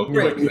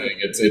 quick thing.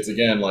 It's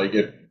again, like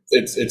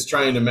it's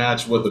trying to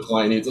match what the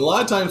client needs. And a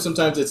lot of times,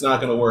 sometimes it's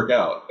not going to work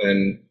out.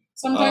 And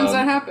sometimes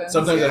that happens.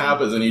 Sometimes it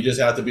happens, and you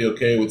just have to be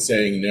okay with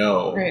saying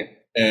no. Right.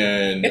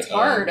 And it's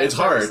hard. It's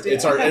hard.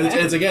 It's hard. And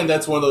it's again,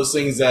 that's one of those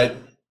things that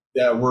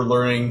we're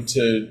learning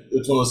to,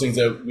 it's one of those things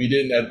that we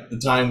didn't, at the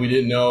time we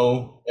didn't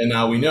know, and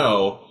now we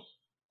know.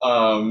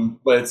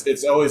 But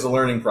it's always a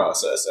learning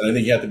process, and I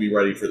think you have to be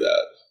ready for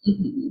that.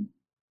 Mm-hmm.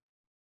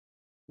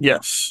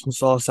 Yes,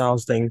 this all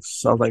sounds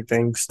like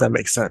things that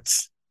make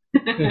sense.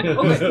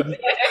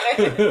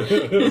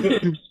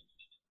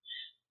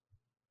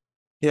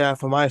 Yeah,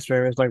 from my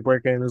experience, like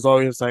working, there's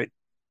always like,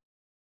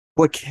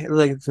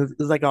 it's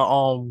like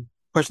a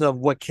question of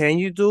what can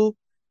you do,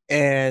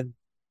 and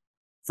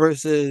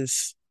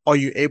versus are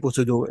you able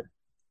to do it?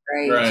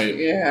 Right.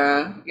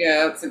 Yeah,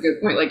 that's a good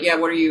point. Like,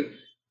 what are you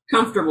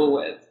comfortable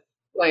with?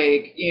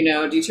 Like,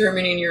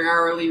 determining your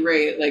hourly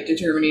rate, like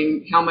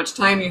determining how much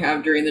time you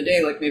have during the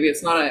day. Like, maybe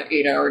it's not an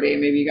 8-hour day,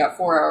 maybe you got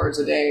 4 hours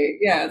a day.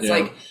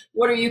 Like,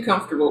 what are you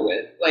comfortable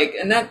with? Like,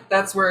 and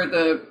that's where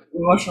the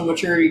emotional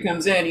maturity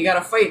comes in. You got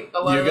to fight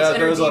a lot of those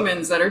inner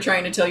demons that are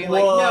trying to tell you,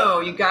 like, no,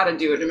 you got to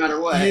do it no matter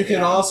what. You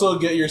can also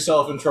get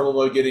yourself in trouble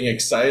by getting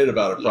excited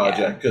about a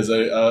project, because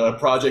a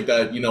project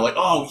that, like,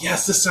 oh,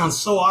 yes, this sounds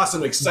so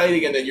awesome,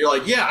 exciting. And then you're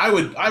like, yeah, I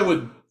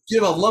would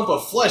give a lump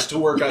of flesh to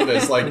work on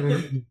this. Like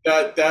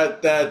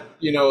that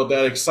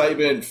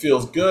excitement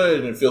feels good,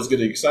 and it feels good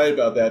to be excited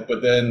about that.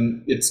 But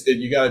then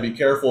you got to be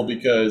careful,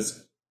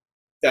 because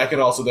that can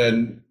also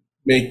then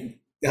be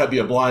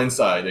a blind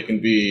side. It can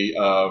be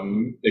a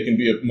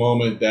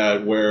moment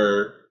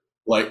where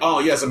like, oh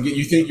yes,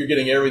 you think you're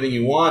getting everything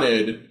you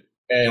wanted,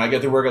 and I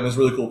get to work on this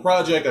really cool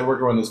project. I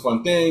work on this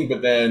fun thing,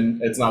 but then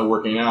it's not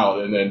working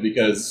out, and then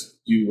because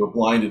you were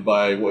blinded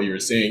by what you were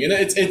seeing, and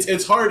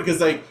it's hard,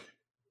 because like,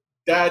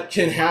 that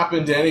can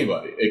happen to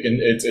anybody.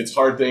 It's a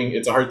hard thing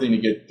to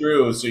get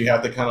through. So you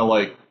have to kind of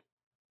like,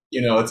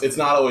 it's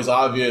not always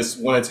obvious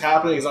when it's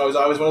happening. It's not always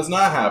obvious when it's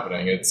not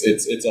happening.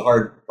 It's a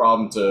hard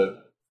problem to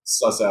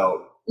suss out.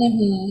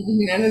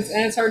 Mm-hmm. And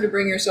it's hard to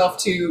bring yourself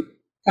to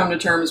come to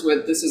terms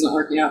with, this isn't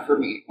working out for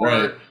me, or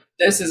right.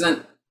 This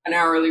isn't an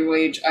hourly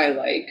wage I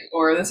like,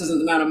 or this isn't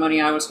the amount of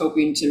money I was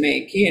hoping to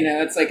make.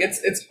 It's like,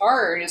 it's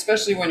hard,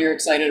 especially when you're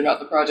excited about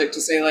the project,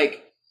 to say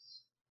like,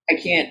 I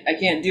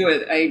can't do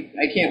it.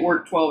 I can't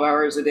work 12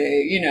 hours a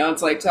day.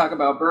 It's like, talk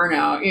about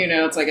burnout.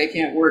 It's like, I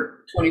can't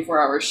work 24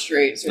 hours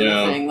straight sort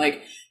of thing.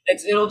 Like,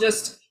 it'll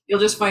just you'll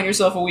just find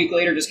yourself a week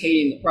later just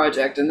hating the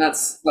project, and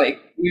that's like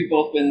we've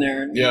both been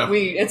there. Yeah,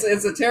 it's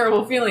a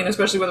terrible feeling,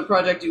 especially with a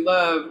project you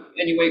love,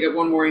 and you wake up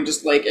one morning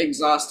just like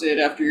exhausted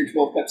after your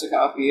 12 cups of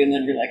coffee, and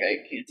then you're like, I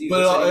can't do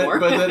this anymore.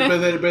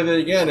 but then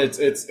again, it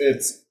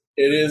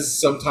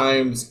is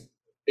sometimes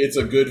it's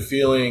a good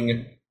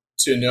feeling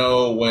to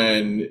know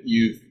when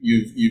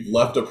you've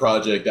left a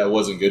project that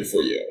wasn't good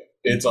for you.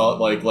 It's all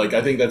like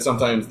I think that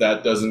sometimes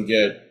that doesn't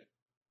get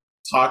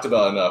talked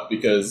about enough,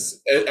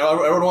 because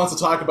everyone wants to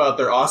talk about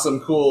their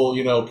awesome, cool,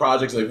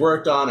 projects they've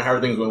worked on and how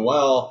everything's going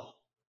well.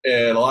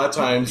 And a lot of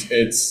times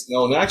it's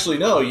no.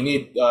 You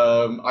need.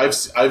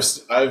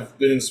 I've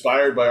been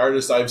inspired by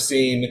artists I've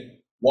seen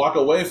walk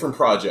away from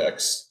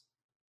projects,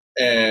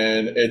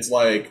 and it's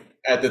like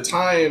at the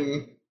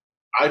time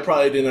I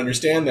probably didn't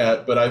understand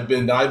that, but I've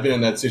been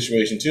in that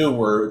situation too,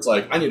 where it's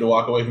like I need to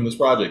walk away from this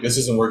project. This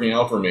isn't working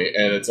out for me,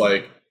 and it's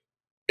like.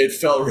 It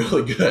felt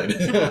really good.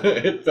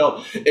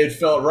 it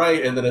felt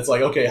right, and then it's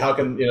like, okay, how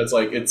can it's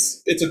like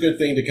it's a good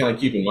thing to kind of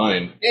keep in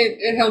mind.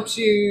 It helps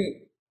you,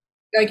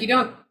 like you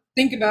don't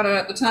think about it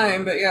at the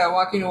time, but yeah,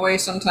 walking away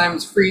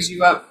sometimes frees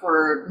you up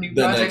for new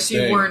projects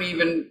you weren't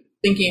even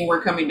thinking were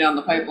coming down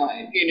the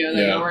pipeline.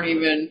 You weren't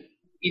even.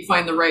 You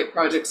find the right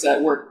projects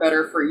that work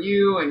better for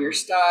you and your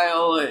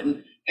style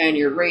and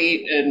your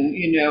rate, and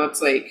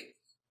it's like.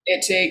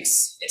 It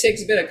takes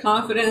a bit of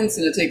confidence,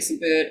 and it takes a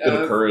bit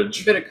of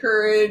courage, and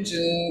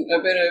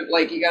a bit of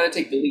like you got to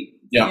take the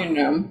leap. Yeah,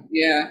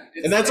 yeah.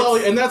 And that's all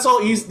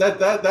easy.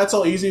 That's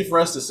all easy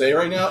for us to say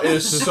right now. It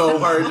is so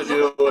hard to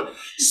do.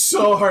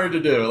 So hard to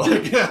do.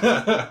 Like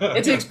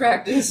it takes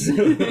practice.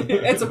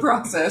 It's a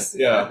process.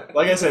 Yeah,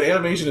 like I said,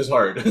 animation is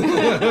hard.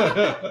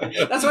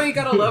 That's why you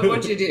gotta love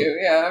what you do.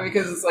 Yeah,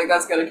 because it's like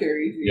that's gotta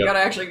carry you.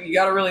 You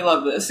gotta really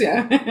love this.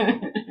 Yeah.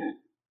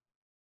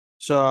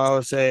 So I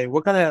would say,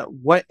 what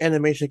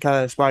animation kind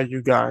of inspired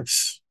you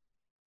guys?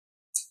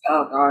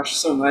 Oh gosh,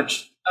 so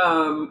much.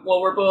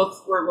 Well, we're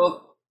both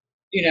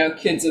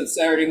kids of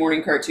Saturday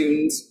morning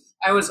cartoons.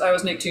 I was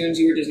Nicktoons.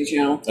 You were Disney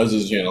Channel. I was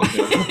Disney Channel.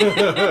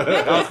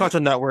 Yeah. I was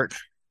Cartoon Network.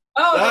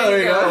 Oh, there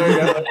you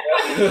go.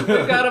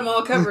 We've got them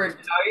all covered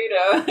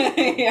now.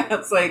 Yeah,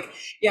 it's like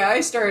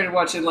I started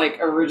watching like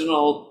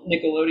original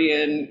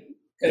Nickelodeon.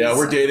 Yeah,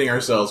 we're dating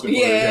ourselves.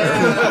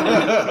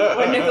 Yeah,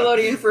 when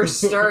Nickelodeon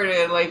first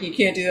started, like you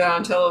can't do that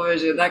on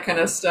television, that kind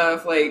of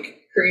stuff,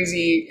 like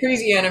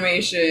crazy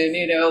animation.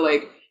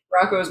 Like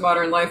Rocko's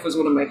Modern Life was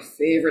one of my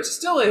favorites.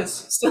 Still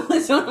is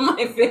one of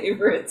my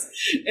favorites.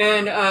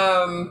 And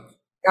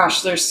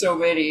gosh, there's so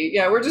many.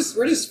 Yeah, we're just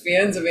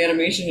fans of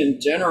animation in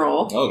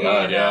general. Oh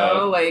God, yeah.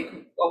 Like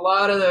a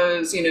lot of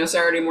those,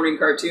 Saturday morning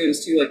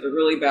cartoons too, like the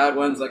really bad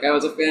ones. Like I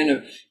was a fan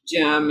of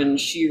Jem and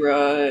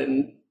She-Ra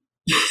and.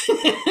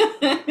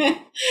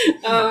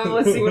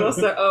 Let's see what else.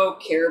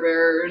 Care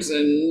Bears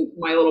and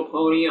My Little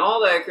Pony,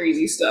 all that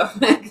crazy stuff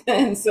back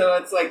then. So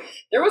it's like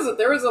there was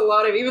a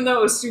lot of, even though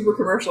it was super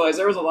commercialized,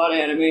 there was a lot of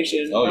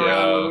animation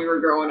when we were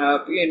growing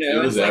up.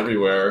 It was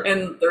everywhere.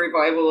 And the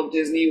revival of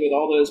Disney with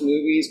all those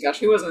movies. Gosh,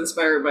 who wasn't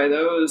inspired by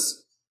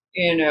those?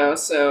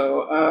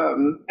 So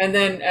and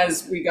then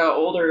as we got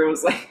older, it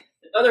was like.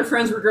 Other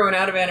friends were growing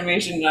out of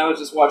animation, and I was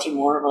just watching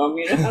more of them.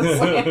 It's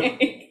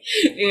like,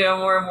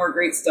 more and more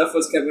great stuff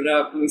was coming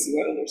up, and we see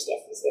what other stuff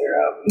was there.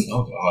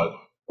 Oh God,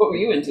 what were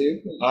you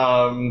into?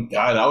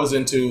 God, I was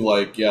into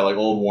like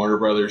old Warner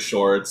Brothers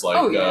shorts,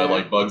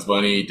 like Bugs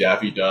Bunny,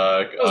 Daffy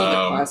Duck. Those are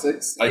the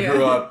classics. I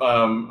grew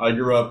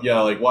up,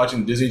 like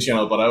watching Disney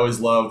Channel, but I always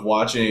loved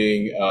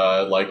watching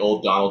like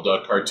old Donald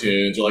Duck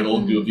cartoons or like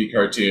old Goofy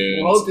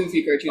cartoons. Old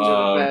Goofy cartoons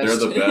are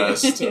the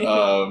best. They're the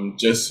best.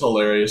 Just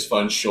hilarious,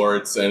 fun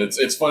shorts, and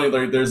it's funny.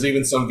 There's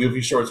even some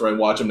Goofy shorts where I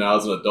watch them now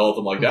as an adult.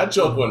 I'm like, that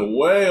joke went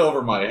way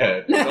over my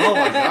head. Oh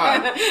my God,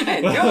 I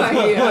had no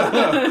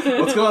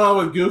idea. What's going on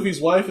with Goofy's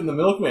wife and the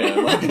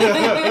milkman?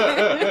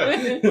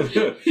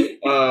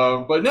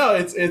 But no,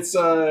 it's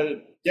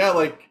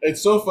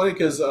so funny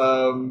because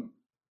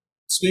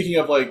speaking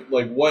of like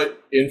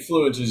what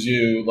influences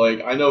you,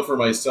 like I know for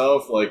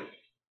myself, like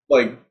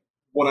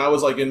when I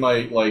was like in my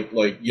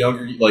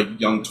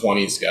young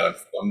 20s, God,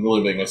 I'm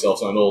really making myself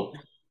sound old.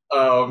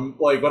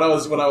 Like when I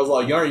was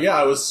like younger,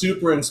 I was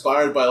super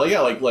inspired by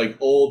like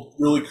old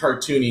really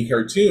cartoony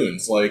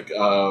cartoons, like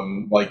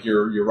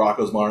your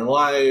Rocko's Modern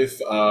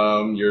Life,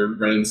 your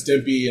Ren and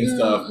Stimpy and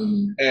stuff,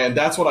 and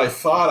that's what I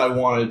thought I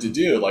wanted to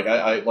do. Like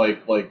I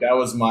that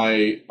was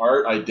my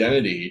art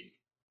identity,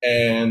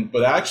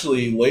 but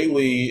actually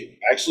lately,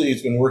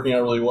 it's been working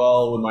out really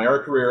well with my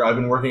art career. I've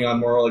been working on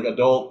more like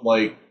adult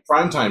like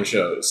primetime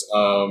shows,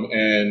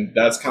 and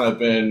that's kind of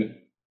been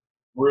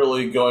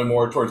really going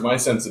more towards my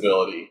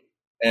sensibility.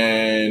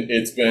 And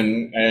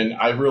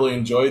I've really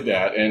enjoyed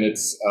that. And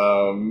it's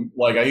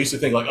like I used to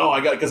think like,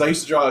 because I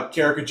used to draw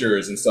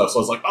caricatures and stuff. So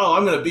I was like,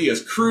 I'm going to be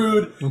as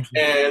crude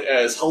and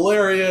as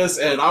hilarious.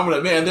 And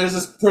there's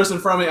this person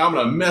from me. I'm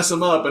going to mess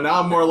them up. And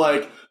now I'm more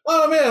like,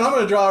 I'm going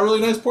to draw a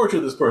really nice portrait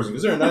of this person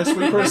because they're a nice,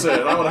 sweet person.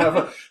 And I want to have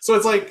fun. So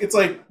it's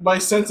like my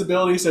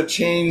sensibilities have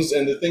changed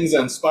and the things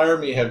that inspire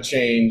me have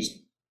changed.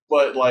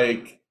 But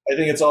like, I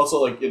think it's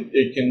also like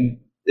it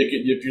can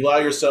if you allow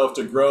yourself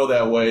to grow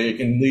that way, it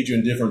can lead you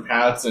in different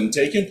paths and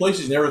take you in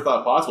places you never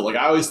thought possible. Like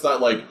I always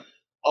thought like,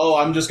 oh,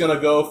 I'm just going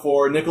to go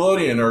for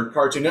Nickelodeon or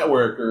Cartoon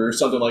Network or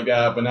something like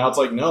that. But now it's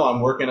like, no,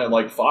 I'm working at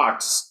like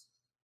Fox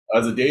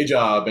as a day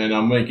job, and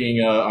I'm making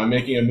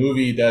a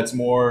movie that's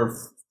more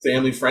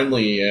family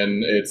friendly,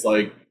 and it's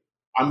like,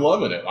 I'm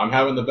loving it. I'm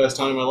having the best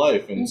time of my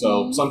life. And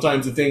so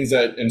sometimes the things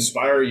that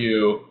inspire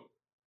you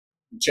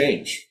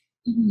change.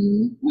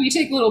 Well, you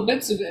take little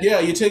bits of it. Yeah,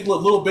 you take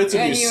little bits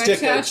of you stick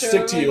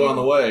to you on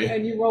the way.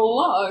 And you roll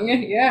along.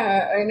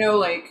 Yeah, I know,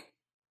 like,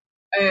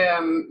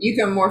 you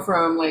come more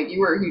from, like, you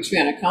were a huge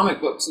fan of comic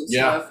books and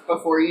stuff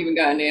before you even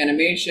got into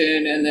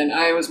animation, and then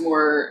I was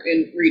more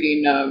in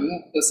reading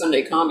the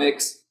Sunday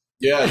comics.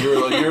 Yeah, you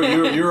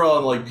were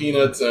on, like,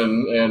 Peanuts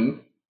and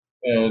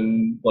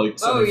like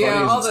Sunday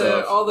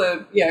Funnies all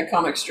the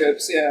comic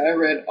strips. Yeah, I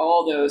read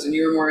all those, and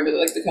you were more into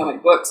like the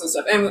comic books and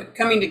stuff. And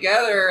coming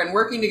together and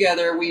working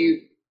together,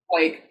 we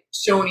like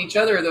shown each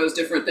other those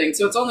different things.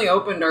 So it's only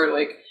opened our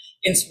like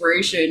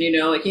inspiration, you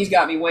know, like he's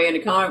got me way into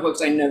comic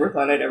books I never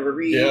thought I'd ever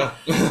read. Yeah.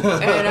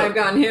 And I've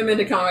gotten him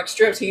into comic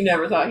strips he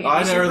never thought he'd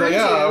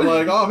I'm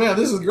like, oh man,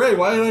 this is great.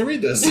 Why did I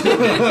read this?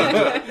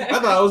 I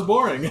thought it was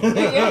boring.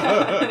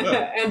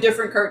 Yeah. And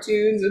different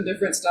cartoons and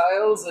different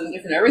styles and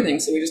different everything.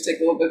 So we just take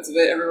little bits of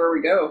it everywhere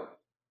we go.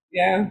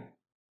 Yeah.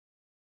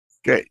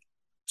 Great.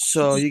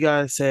 So you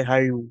guys say how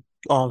you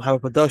have a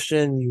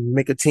production, you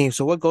make a team.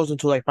 So what goes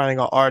into like finding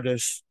an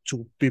artist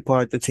to be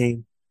part of the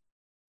team?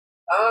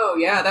 Oh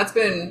yeah, that's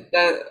been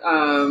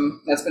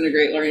a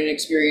great learning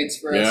experience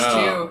for us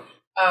too.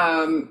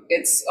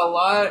 It's a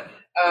lot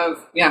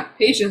of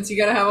patience. You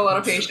got to have a lot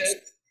of patience.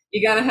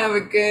 You got to have a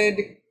good.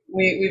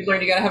 We've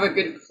learned you got to have a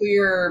good,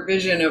 clear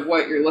vision of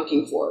what you're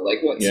looking for,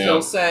 like what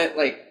skill set,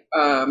 like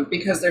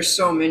because there's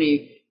so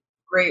many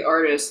great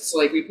artists.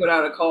 Like we put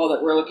out a call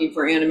that we're looking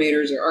for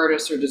animators or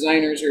artists or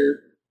designers or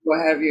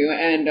what have you,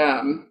 and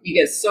you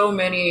get so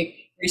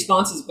many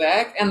responses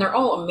back, and they're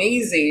all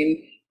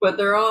amazing, but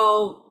they're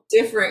all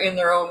different in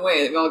their own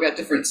way. They've all got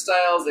different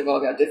styles. They've all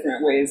got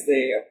different ways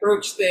they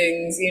approach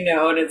things, you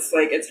know, and it's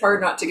like, it's hard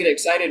not to get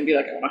excited and be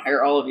like, I want to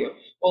hire all of you.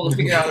 Well, let's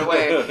figure out a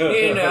way,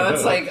 you know,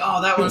 it's like,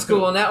 oh, that one's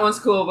cool and that one's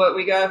cool. But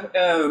we have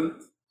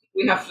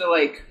to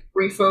like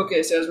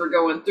refocus as we're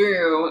going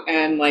through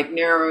and like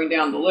narrowing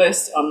down the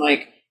list on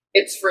like,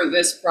 it's for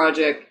this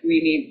project.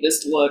 We need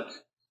this look.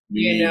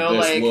 We need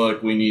this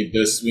look. We need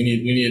this. We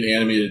need it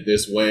animated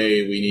this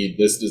way. We need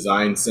this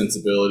design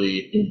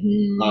sensibility.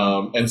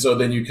 And so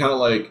then you kind of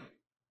like,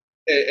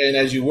 and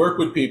as you work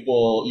with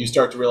people, you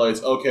start to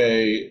realize,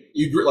 okay,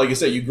 like I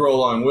said, you grow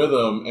along with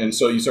them, and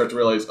so you start to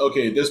realize,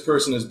 okay, this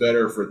person is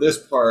better for this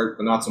part,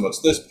 but not so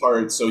much this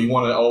part. So you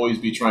want to always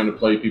be trying to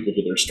play people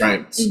to their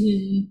strengths.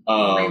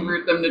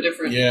 Reroute them to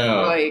different,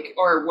 like,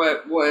 or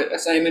what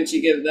assignments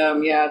you give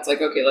them. Yeah, it's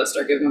like, okay, let's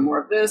start giving them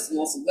more of this and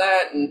less of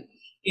that, and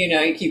you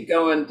know, you keep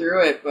going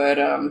through it, but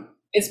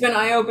it's been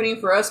eye-opening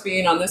for us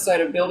being on this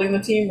side of building the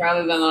team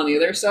rather than on the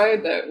other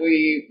side that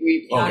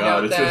we found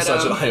out that been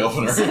such an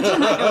eye-opener.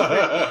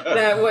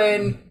 That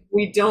when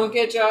we don't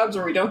get jobs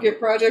or we don't get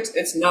projects,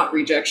 it's not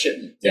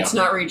rejection. Yeah. It's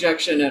not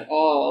rejection at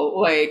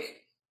all. Like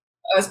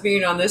us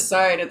being on this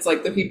side, it's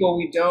like the people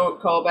we don't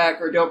call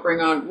back or don't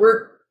bring on,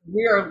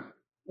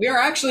 we are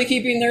actually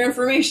keeping their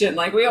information.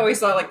 Like we always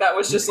thought like that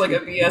was just like a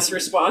BS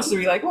response to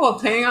be like, well,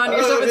 hang on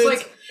your stuff. It's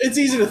like, it's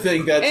easy to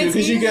think that too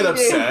because you get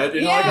upset.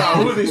 You're like,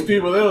 oh, who are these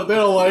people? They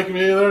don't like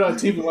me. They're not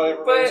keeping my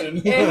information.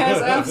 But it has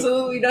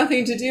absolutely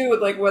nothing to do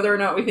with like whether or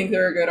not we think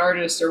they're a good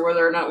artist or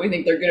whether or not we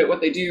think they're good at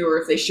what they do or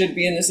if they should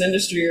be in this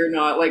industry or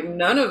not. Like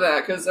none of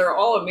that, because they're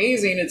all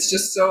amazing. It's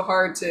just so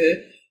hard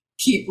to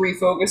keep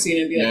refocusing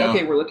and be like,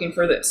 okay, we're looking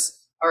for this.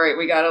 All right,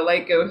 we got to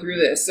like go through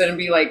this and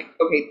be like,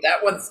 okay,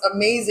 that one's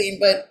amazing,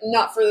 but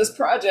not for this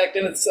project.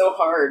 And it's so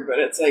hard, but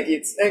it's like,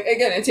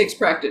 it takes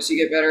practice. You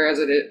get better at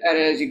it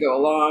as you go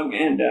along.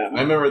 And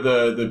I remember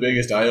the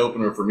biggest eye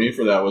opener for me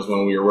for that was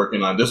when we were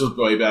working on, this was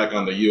way back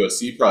on the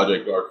USC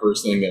project, our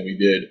first thing that we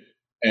did.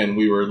 And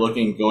we were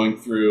going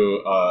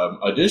through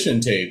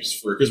audition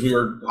tapes because we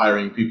were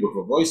hiring people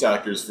for voice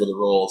actors for the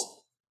roles.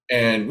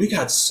 And we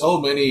got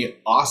so many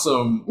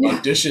awesome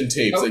audition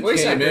tapes that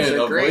came in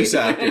of voice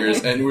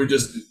actors, and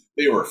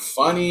they were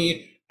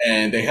funny,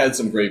 and they had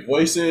some great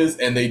voices,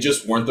 and they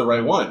just weren't the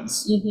right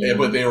ones.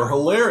 But they were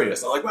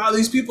hilarious. I'm like, wow,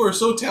 these people are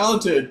so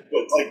talented,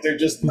 but like they're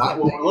just not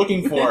what we're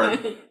looking for.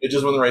 It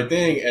just wasn't the right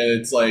thing, and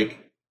it's like,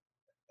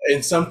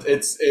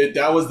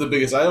 that was the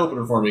biggest eye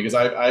opener for me because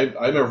I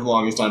remember for the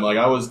longest time, like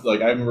I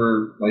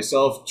remember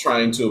myself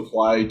trying to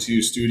apply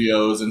to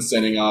studios and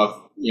sending off,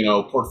 you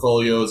know,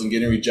 portfolios and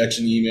getting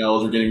rejection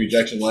emails or getting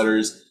rejection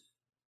letters,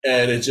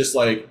 and it's just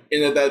like,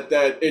 and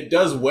that it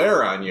does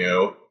wear on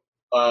you.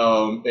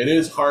 It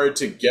is hard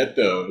to get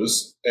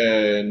those,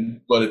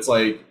 but it's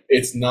like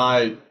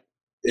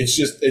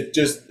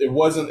it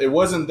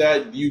wasn't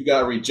that you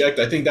got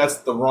rejected. I think that's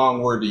the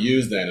wrong word to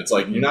use. Then it's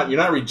like you're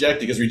not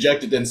rejected because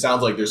rejected then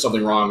sounds like there's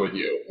something wrong with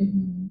you.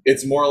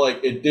 it's more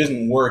like it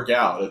didn't work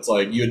out. It's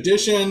like you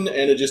audition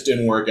and it just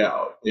didn't work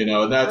out, you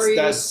know, and that's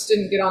just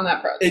didn't get on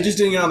that project. It just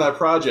didn't get on that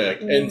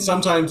project. And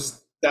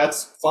sometimes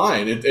that's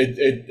fine.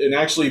 And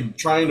actually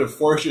trying to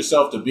force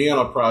yourself to be on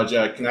a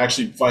project can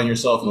actually find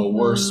yourself in a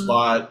worse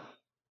spot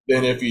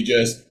than if you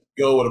just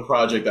go with a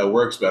project that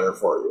works better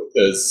for you.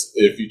 Because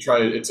if you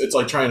try, it's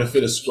like trying to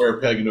fit a square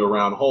peg into a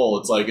round hole.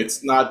 It's like,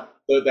 it's not,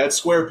 that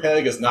square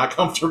peg is not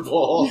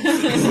comfortable.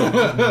 If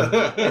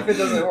it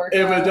doesn't work out.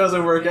 If it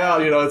doesn't work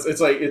out, you know,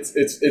 it's like,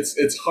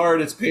 it's hard,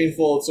 it's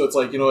painful. So it's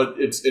like, you know,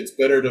 it's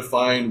better to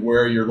find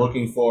where you're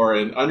looking for.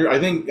 And I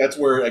think that's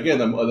where, again,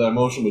 the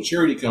emotional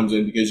maturity comes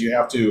in, because you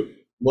have to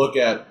look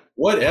at,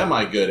 what am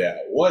I good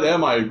at? What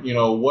am I, you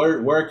know,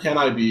 where can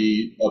I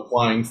be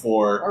applying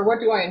for? Or what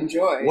do I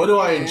enjoy? What do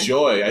I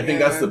enjoy? I think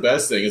that's the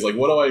best thing, is like,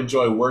 what do I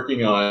enjoy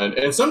working on?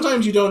 And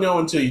sometimes you don't know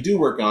until you do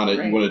work on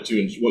it, what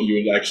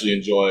you would actually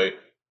enjoy.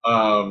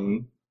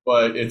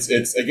 But it's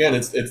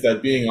that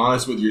being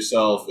honest with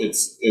yourself.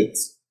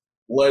 It's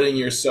letting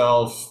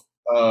yourself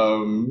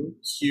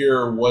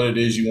hear what it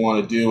is you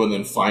want to do, and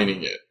then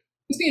finding it.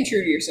 It's being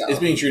true to yourself. It's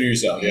being true to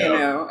yourself, yeah. You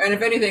know, and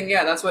if anything,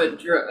 that's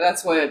what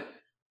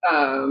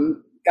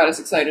got us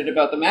excited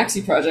about the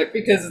Maxi project,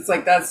 because it's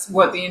like, that's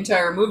what the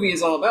entire movie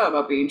is all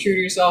about being true to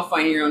yourself,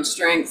 finding your own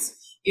strengths,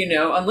 you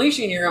know,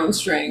 unleashing your own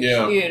strength,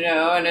 you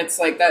know, and it's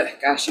like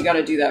that, gosh, you got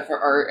to do that for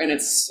art. And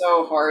it's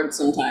so hard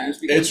sometimes,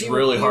 because it's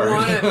really hard.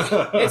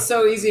 It's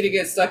so easy to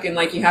get stuck in,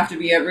 like, you have to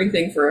be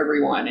everything for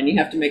everyone, and you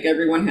have to make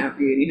everyone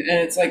happy. And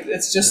it's like,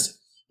 it's just,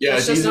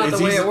 it's just not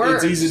the way it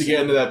works. It's easy to get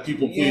into that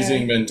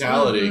people-pleasing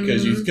mentality,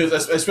 because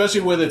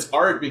especially with its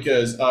art,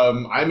 because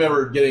I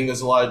remember getting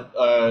this a lot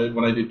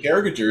when I did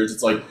caricatures.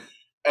 It's like,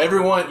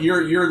 everyone,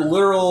 your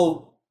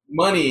literal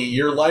money,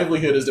 your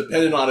livelihood is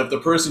dependent on if the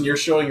person you're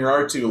showing your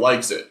art to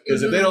likes it.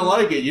 Because if they don't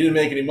like it, you didn't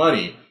make any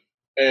money.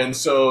 And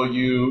so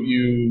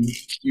you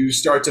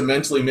start to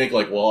mentally make,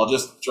 like, well, I'll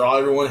just draw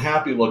everyone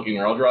happy looking,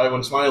 or I'll draw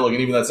everyone smiling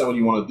looking, even if that's not what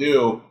you want to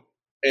do.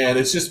 And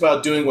it's just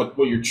about doing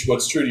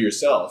what's true to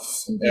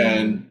yourself,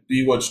 and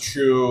be what's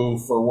true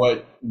for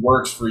what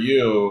works for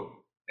you,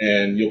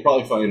 and you'll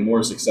probably find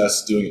more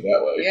success doing it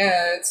that way.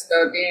 Yeah, it's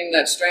about gaining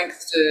that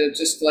strength to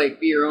just,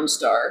 like, be your own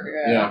star.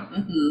 Yeah.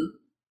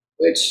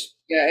 Which,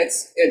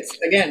 it's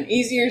again,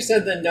 easier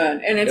said than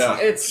done, and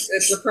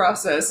it's a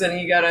process, and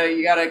you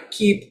gotta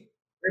keep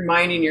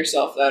reminding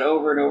yourself that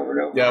over and over and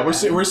over. Yeah,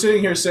 we're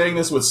sitting here saying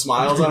this with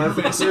smiles on our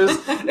faces,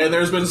 and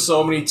there's been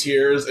so many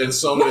tears and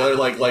so many other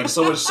like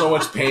so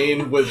much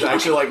pain with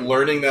actually, like,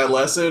 learning that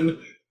lesson,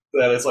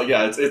 that it's like,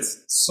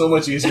 it's so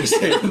much easier to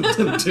say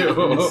than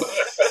do.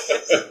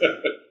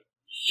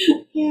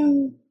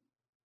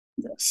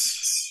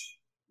 Yes.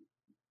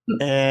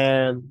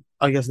 And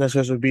I guess next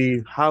question would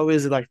be, how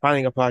is it like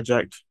finding a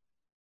project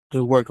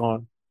to work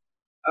on?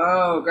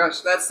 Oh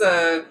gosh, that's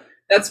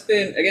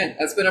been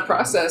a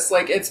process.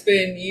 Like, it's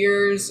been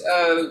years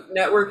of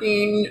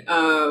networking,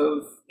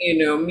 of,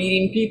 you know,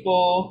 meeting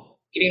people,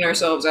 getting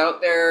ourselves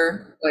out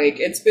there. Like,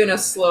 it's been a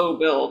slow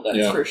build,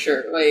 that's for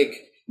sure.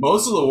 Like,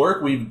 most of the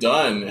work we've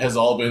done has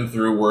all been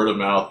through word of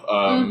mouth.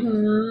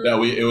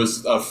 It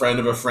was a friend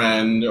of a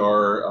friend,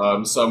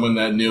 or someone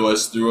that knew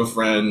us through a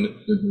friend,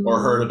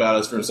 or heard about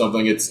us from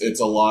something. It's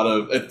a lot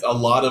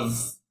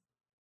of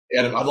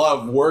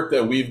work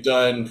that we've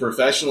done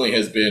professionally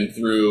has been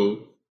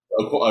through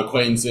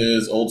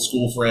acquaintances, old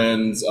school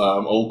friends,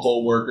 old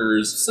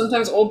co-workers.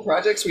 Sometimes old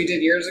projects we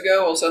did years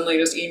ago will suddenly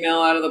just email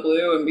out of the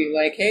blue and be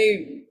like,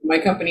 hey, my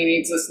company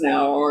needs this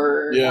now,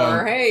 or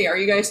hey, are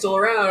you guys still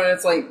around? And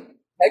it's like,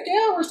 heck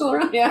yeah, we're still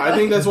around. Yeah. I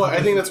think that's why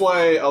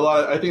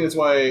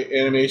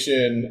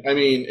animation,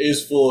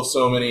 is full of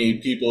so many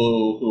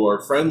people who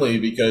are friendly,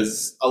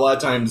 because a lot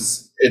of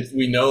times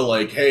we know,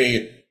 like,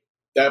 hey,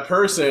 that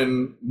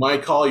person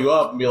might call you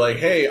up and be like,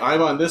 hey,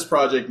 I'm on this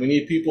project. We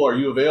need people. Are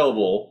you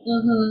available?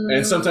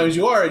 And sometimes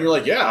you are, and you're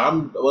like, yeah,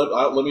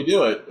 let me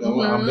do it.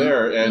 I'm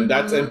there. And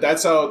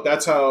that's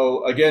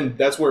how, again,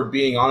 that's where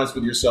being honest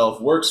with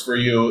yourself works for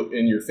you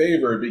in your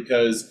favor,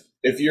 because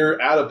if you're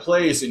at a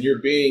place and you're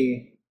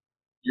being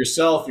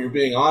yourself, you're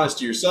being honest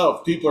to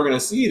yourself, people are going to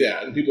see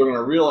that, and people are going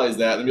to realize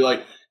that, and be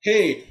like,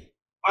 hey,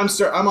 I'm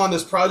on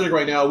this project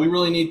right now. We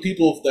really need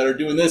people that are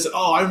doing this.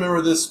 Oh, I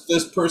remember this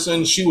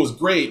person. She was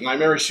great, and I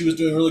remember she was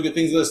doing really good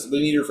things. We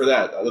need her for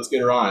that. Let's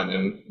get her on.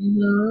 And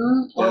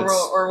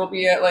or we'll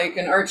be at, like,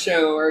 an art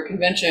show or a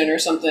convention or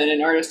something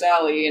in Artist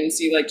Alley, and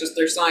see, like, just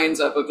their signs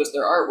up of just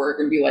their artwork,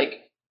 and be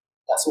like,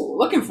 that's what we're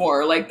looking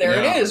for. Like, there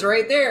it is,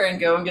 right there, and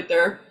go and get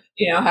their,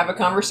 you know, have a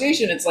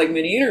conversation. It's like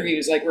mini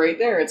interviews, like, right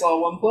there. It's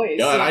all one place.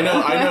 Yeah, I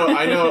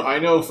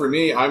know. For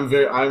me, I'm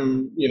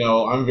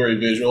very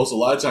visual. So a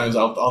lot of times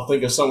I'll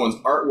think of someone's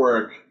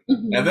artwork,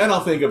 and then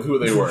I'll think of who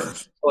they were.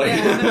 Like,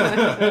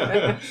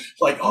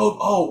 like,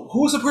 oh,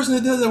 who was the person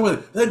that did that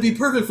with? That'd be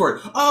perfect for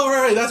it. Oh,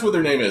 right, that's what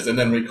their name is, and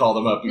then we call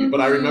them up.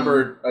 But I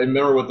remember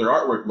what their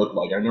artwork looked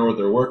like. I remember what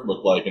their work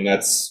looked like, and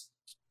it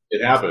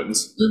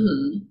happens.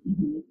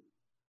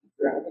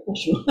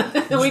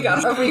 we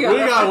got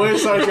way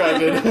sidetracked.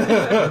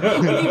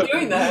 We keep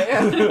doing that,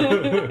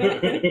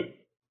 yeah.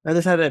 I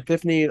just had an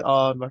epiphany.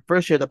 My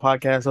first year of the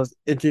podcast, I was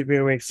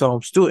interviewing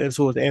some students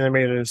who was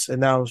animators,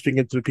 and now I'm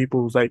speaking to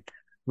people who's like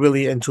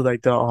really into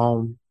like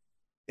the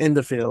in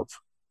the field.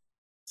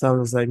 So I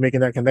was like making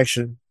that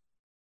connection.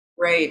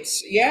 Right.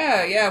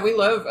 Yeah. Yeah. We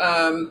love.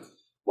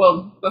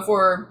 Well,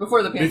 before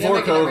the pandemic,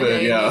 before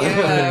COVID,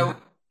 yeah.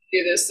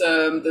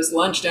 Do this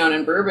lunch down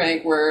in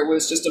Burbank where it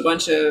was just a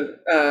bunch of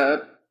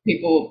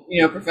people,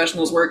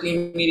 professionals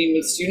working, meeting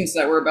with students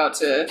that were about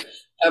to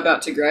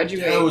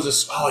graduate. Yeah, it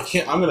was I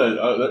can't. I'm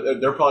gonna.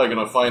 They're probably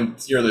gonna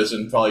hear this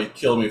and probably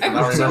kill me for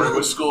not remembering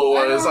which school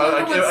it was.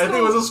 I think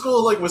it was a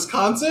school like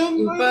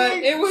Wisconsin. But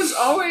it was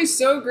always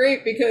so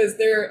great because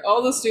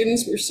all the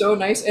students were so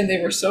nice and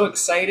they were so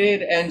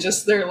excited, and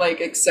just their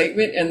like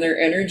excitement and their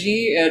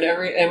energy and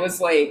it was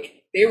like.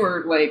 They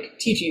were like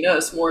teaching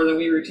us more than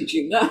we were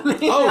teaching them.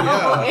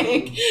 Yeah.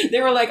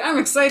 They were like, "I'm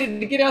excited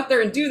to get out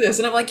there and do this,"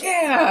 and I'm like,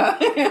 "Yeah."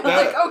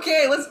 Like,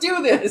 okay, let's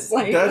do this.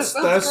 Like that's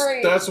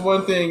great. That's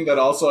one thing that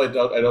also I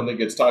don't think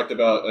gets talked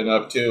about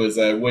enough too, is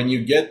that when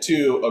you get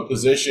to a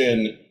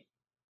position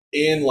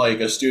in like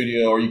a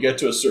studio or you get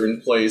to a certain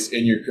place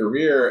in your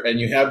career and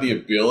you have the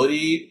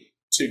ability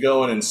to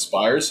go and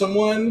inspire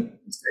someone,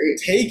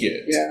 take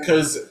it.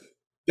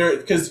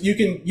 Because you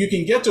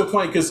can get to a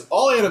point, because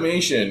all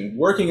animation,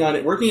 working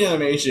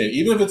animation,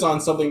 even if it's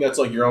on something that's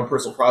like your own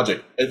personal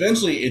project,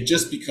 eventually it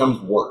just becomes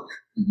work,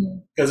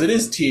 because it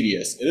is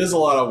tedious. It is a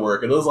lot of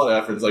work. It is a lot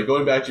of effort. It's like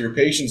going back to your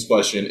patience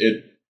question.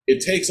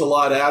 It takes a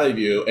lot out of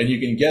you, and you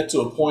can get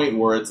to a point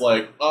where it's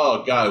like,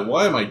 oh God,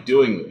 why am I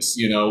doing this?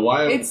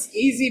 It's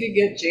easy to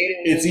get jaded.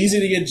 It's easy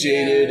to get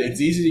jaded. Yeah.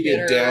 It's easy to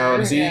get down.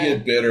 It's easy to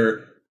get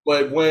bitter.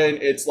 But when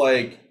it's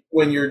like,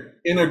 when you're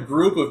in a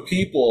group of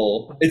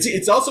people,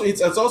 it's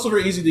also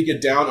very easy to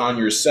get down on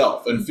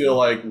yourself and feel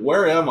like,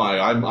 where am I?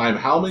 I'm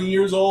how many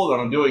years old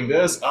and I'm doing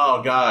this?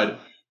 Oh God.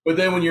 But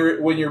then when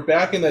you're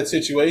back in that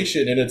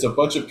situation and it's a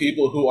bunch of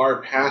people who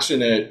are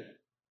passionate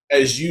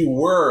as you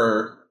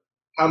were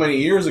how many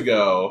years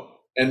ago,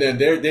 and then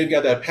they've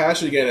got that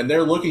passion again, and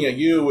they're looking at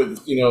you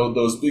with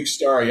those big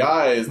starry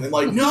eyes, and they're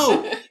like,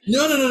 no,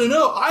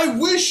 I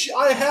wish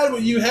I had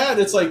what you had.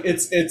 It's like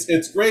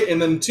it's great.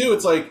 And then too,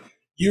 it's like,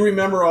 you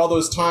remember all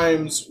those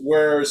times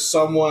where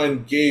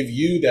someone gave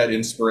you that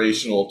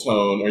inspirational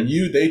tone, or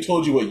they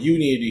told you what you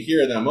needed to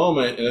hear in that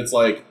moment, and it's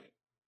like,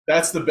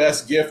 that's the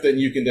best gift that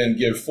you can then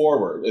give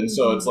forward. And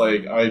so it's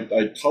like,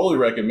 I totally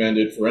recommend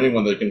it for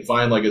anyone that can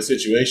find like a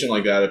situation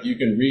like that. If you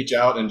can reach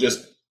out and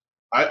just,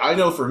 I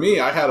know for me,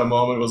 I had a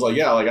moment, it was like,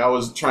 I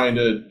was trying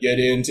to get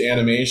into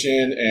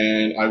animation,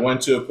 and I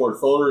went to a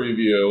portfolio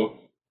review,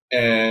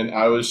 and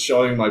I was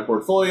showing my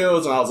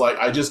portfolios, and I was like,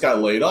 I just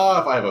got laid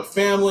off. I have a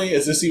family.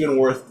 Is this even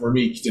worth for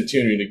me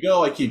continuing to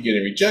go? I keep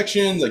getting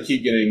rejections. I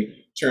keep getting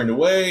turned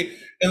away.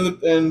 And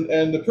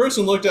the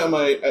person looked at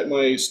my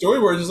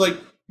storyboards and was like,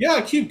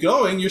 yeah, keep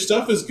going. Your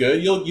stuff is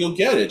good. You'll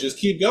get it. Just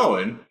keep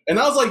going. And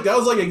I was like, that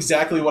was like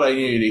exactly what I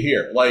needed to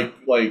hear. Like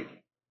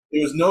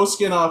it was no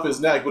skin off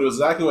his neck, but it was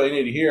exactly what I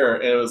needed to hear.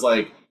 And it was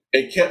like,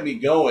 it kept me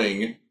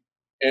going.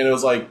 And it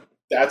was like,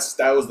 that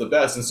was the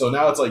best. And so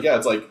now it's like,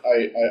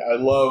 I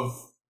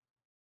love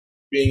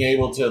being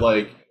able to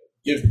like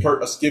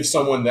give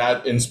someone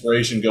that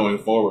inspiration going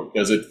forward,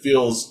 because it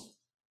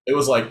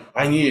was like,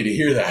 I needed to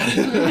hear that.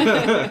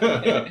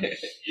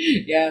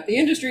 Yeah, the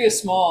industry is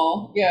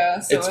small.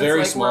 Yeah, so it's very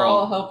like small. We're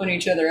all helping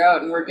each other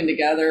out and working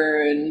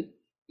together, and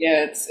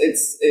yeah,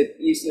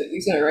 you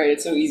said it right.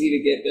 It's so easy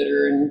to get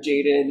bitter and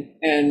jaded,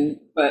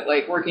 but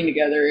like working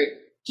together, it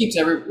keeps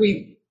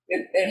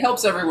it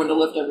helps everyone to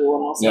lift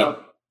everyone else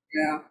up.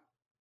 Yeah.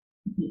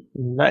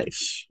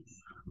 Nice.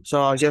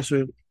 So I guess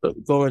we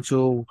go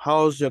into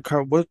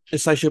what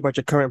excites you about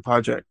your current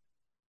project?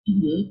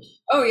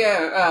 Oh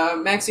yeah,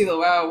 Maxi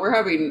Wow. We're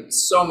having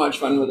so much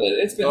fun with it.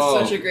 It's been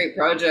such a great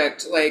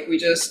project. Like we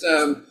just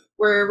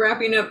we're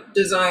wrapping up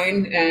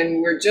design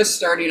and we're just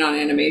starting on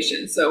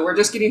animation. So we're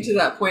just getting to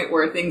that point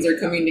where things are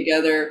coming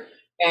together.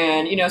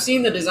 And,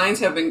 seeing the designs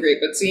have been great,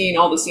 but seeing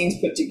all the scenes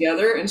put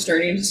together and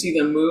starting to see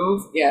them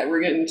move, we're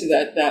getting to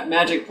that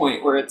magic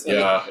point where it's like,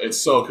 yeah, it's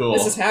so cool.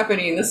 This is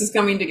happening. This is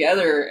coming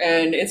together.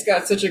 And it's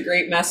got such a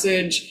great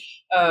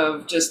message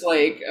of just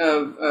like,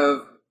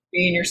 of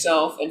being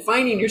yourself and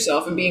finding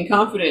yourself and being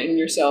confident in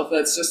yourself.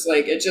 That's just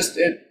like,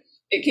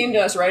 it came to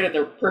us right at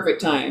the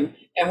perfect time.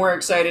 And we're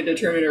excited to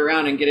turn it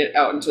around and get it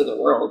out into the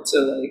world to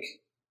like,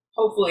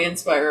 hopefully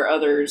inspire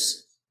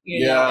others.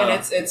 And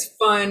it's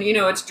fun,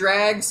 it's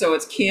drag, so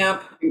it's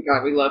camp.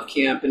 God, we love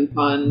camp and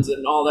puns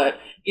and all that.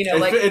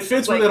 It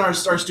fits within our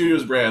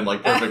studio's brand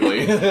like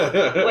perfectly.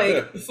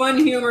 Like fun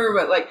humor,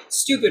 but like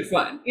stupid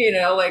fun.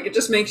 Like it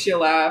just makes you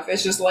laugh.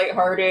 It's just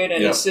lighthearted,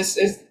 and it's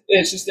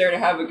just there to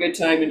have a good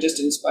time and just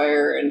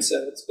inspire. And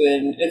so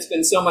it's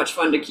been so much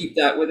fun to keep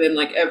that within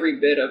like every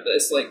bit of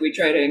this. Like we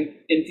try to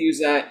infuse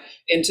that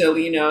into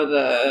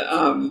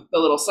the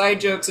little side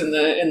jokes and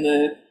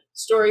the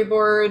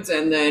storyboards,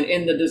 and then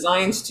in the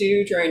designs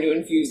too, trying to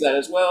infuse that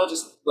as well,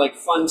 just like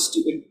fun,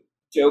 stupid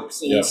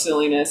jokes and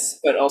silliness,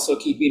 but also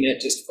keeping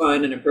it just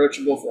fun and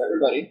approachable for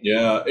everybody.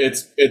 Yeah,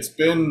 it's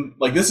been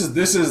like this is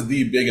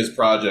the biggest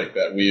project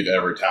that we've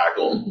ever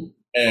tackled.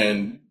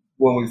 And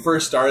when we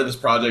first started this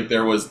project,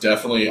 there was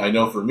definitely, I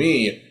know for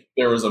me,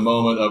 there was a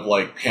moment of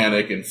like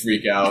panic and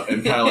freak out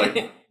and kind of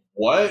like,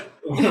 what?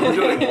 We're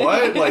doing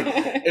what? Like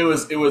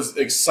it was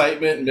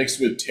excitement mixed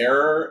with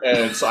terror,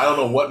 and so I don't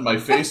know what my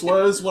face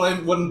was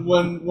when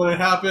it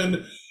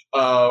happened.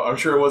 I'm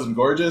sure it wasn't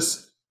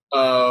gorgeous,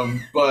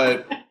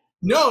 but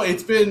no,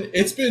 it's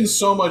been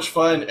so much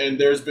fun, and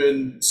it's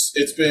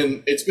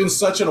been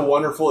such a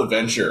wonderful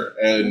adventure,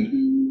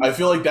 and I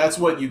feel like that's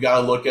what you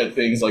got to look at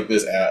things like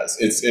this as.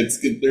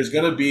 There's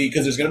gonna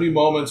be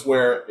moments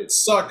where it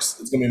sucks.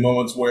 It's gonna be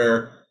moments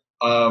where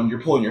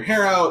you're pulling your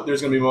hair out.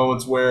 There's going to be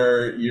moments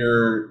where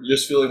you're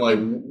just feeling like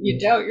you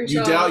doubt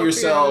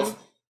yourself.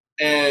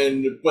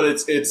 But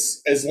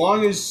it's as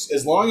long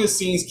as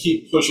scenes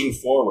keep pushing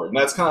forward, and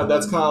that's kind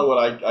of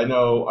what I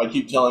know I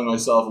keep telling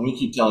myself, and we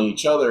keep telling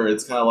each other.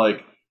 It's kind of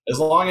like, as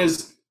long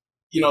as,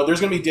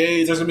 there's going to be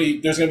days, there's going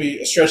to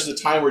be stretches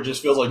of time where it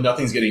just feels like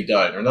nothing's getting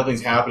done or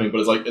nothing's happening. But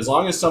it's like, as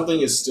long as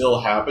something is still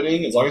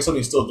happening, as long as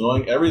something's still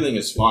going, everything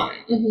is fine.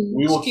 Mm-hmm.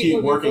 We will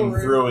keep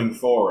working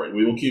forward.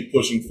 We will keep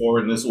pushing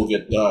forward, and this will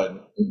get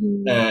done.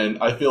 Mm-hmm. And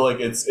I feel like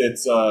it's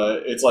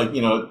like,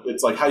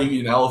 it's like how you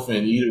eat an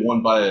elephant. You eat it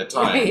one bite at a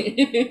time. Right.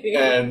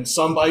 And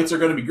some bites are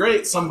going to be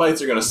great. Some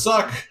bites are going to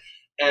suck.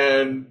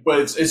 But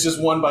it's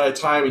just one bite at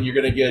a time, and you're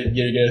going to get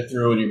it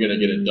through, and you're going to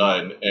get it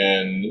done.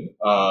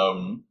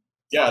 And,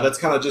 yeah, that's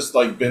kind of just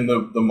like been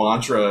the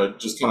mantra,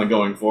 just kind of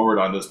going forward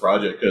on this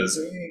project, because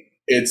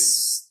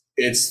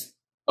it's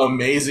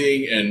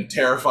amazing and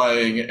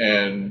terrifying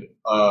and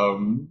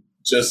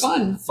just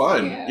fun.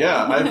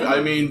 Yeah.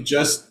 I mean,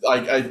 just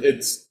like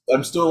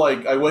I'm still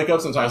like, I wake up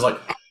sometimes like,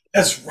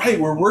 that's right,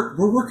 we're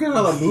working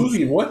on a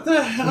movie. What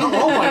the hell?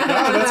 Oh my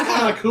god, that's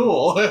kind of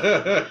cool.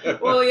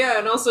 Well, yeah,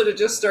 and also to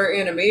just start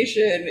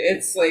animation,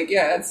 it's like,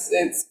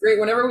 it's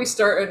great. Whenever we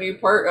start a new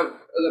part of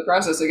the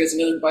process, it gets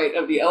another bite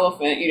of the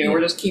elephant.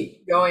 We're just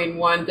keep going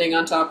one thing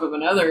on top of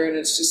another, and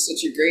it's just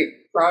such a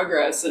great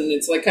progress. And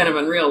it's like kind of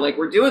unreal. Like,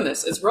 we're doing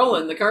this. It's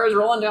rolling. The car is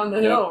rolling down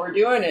the hill. We're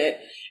doing it.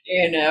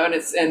 And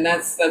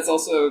that's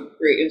also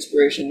great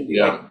inspiration to be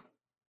like,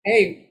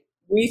 hey,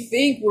 we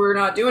think we're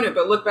not doing it,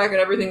 but look back at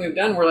everything we've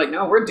done. We're like,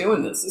 no, we're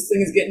doing this. This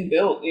thing is getting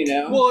built,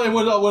 Well, and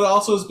what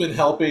also has been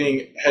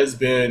helping has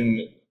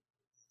been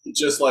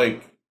just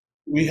like,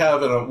 we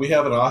have an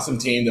awesome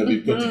team that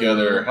we've put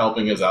together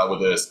helping us out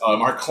with this.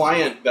 Our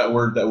client that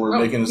we're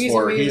making this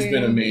for, amazing. He's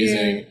been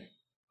amazing.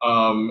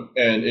 Yeah.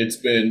 And it's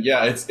been,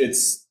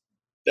 it's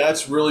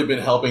that's really been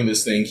helping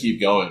this thing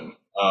keep going.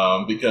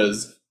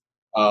 Because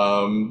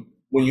when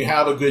you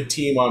have a good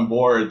team on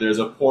board, there's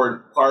a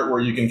part where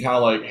you can kind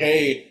of like,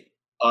 hey,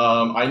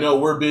 I know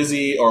we're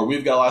busy or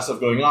we've got a lot of stuff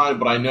going on,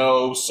 but I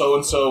know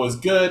so-and-so is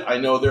good. I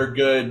know they're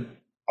good.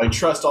 I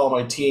trust all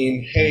my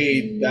team.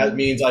 Hey, that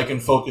means I can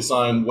focus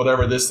on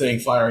whatever this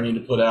fire I need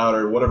to put out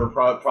or whatever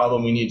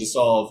problem we need to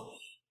solve.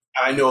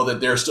 I know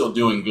that they're still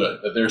doing good,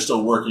 that they're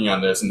still working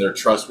on this and they're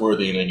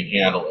trustworthy and they can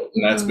handle it.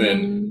 And that's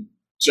been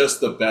just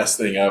the best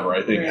thing ever,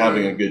 I think,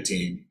 having a good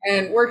team.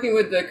 And working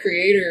with the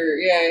creator,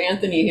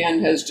 Anthony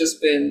Hand has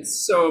just been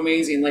so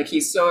amazing. Like,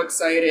 he's so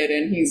excited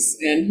and he's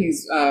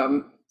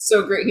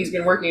so great. He's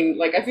been working,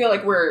 like, I feel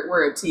like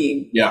we're a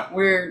team. Yeah.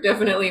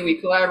 We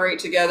collaborate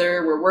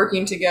together. We're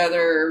working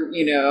together,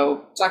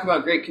 talk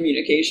about great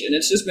communication.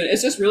 It's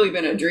just really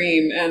been a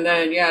dream. And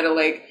then,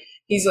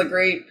 he's a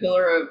great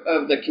pillar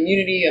of the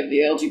community, of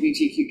the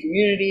LGBTQ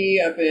community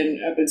up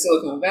in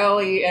Silicon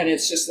Valley. And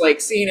it's just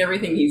like seeing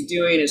everything he's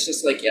doing. It's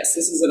just like, yes,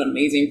 this is an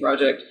amazing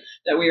project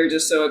that we are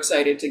just so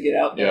excited to get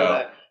out there.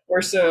 That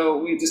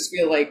we just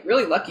feel like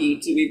really lucky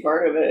to be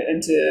part of it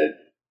and to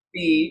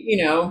be,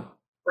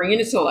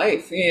 bringing it to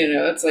life.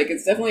 It's like,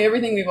 it's definitely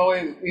everything we've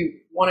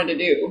wanted to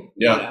do.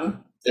 Yeah.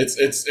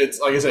 It's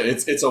like I said,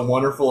 it's a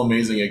wonderful,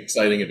 amazing,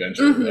 exciting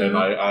adventure. And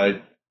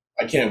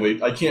I can't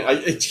wait.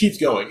 It keeps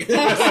going.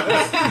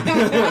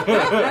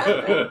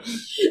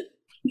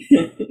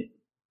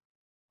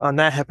 On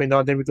that happy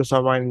note, then we can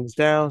start writing this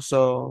down.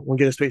 So we'll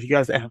get a space. Do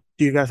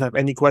you guys have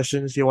any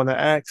questions you want to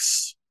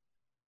ask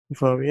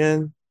before we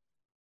end?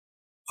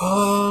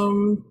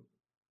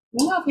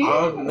 Not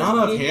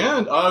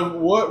offhand.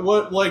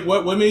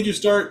 What made you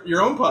start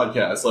your own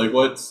podcast? Like,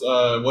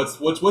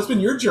 what's been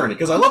your journey?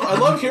 Because I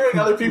love hearing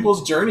other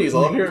people's journeys. I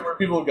love hearing where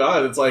people have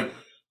gone. It's like,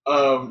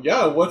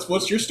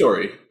 what's your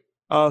story?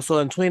 So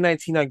in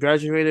 2019, I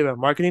graduated with a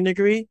marketing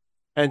degree,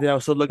 and then I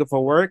was still looking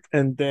for work.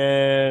 And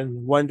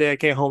then one day I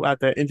came home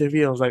after the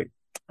interview, and I was like,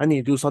 I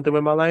need to do something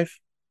with my life.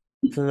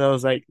 So then I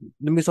was like,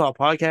 let me start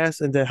a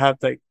podcast and then have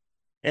like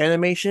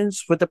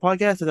animations with the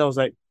podcast. And I was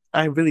like,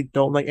 I really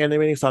don't like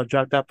animating, so I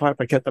dropped that part,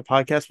 but I kept the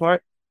podcast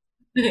part.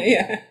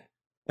 Yeah.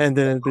 And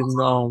then it's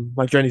been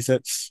my journey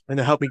since, and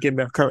it helped me get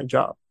my current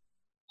job.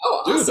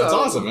 Oh, dude, that's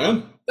awesome,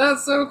 man.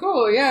 That's so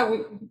cool. Yeah,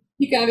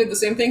 he kind of did the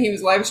same thing. He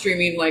was live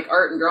streaming like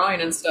art and drawing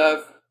and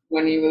stuff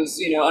when he was,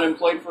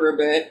 unemployed for a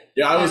bit.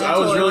 Yeah, I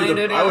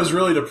was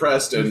really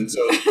depressed, and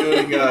so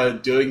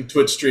doing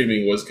Twitch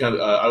streaming was kind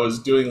of I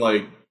was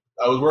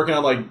working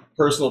on like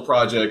personal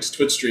projects,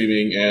 Twitch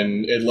streaming,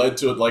 and it led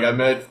to like I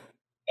met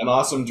an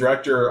awesome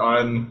director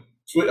on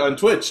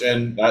Twitch,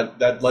 and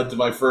that led to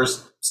my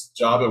first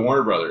job at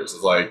Warner Brothers.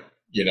 It's like,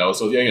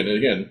 so yeah, and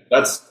again,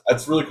 that's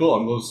really cool.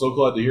 I'm so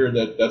glad to hear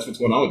that that's what's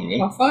going on with you,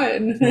 man. Oh,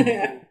 fun.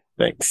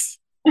 Thanks.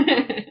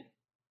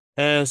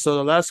 And so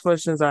the last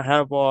questions I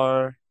have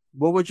are,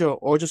 what would your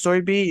origin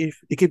story be? If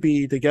it could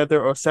be together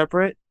or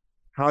separate,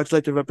 how would you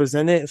like to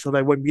represent it? So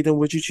like, what medium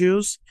would you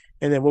choose?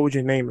 And then what would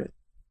you name it?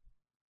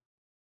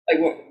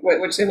 Like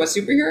what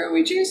superhero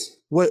we choose?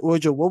 What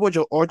would your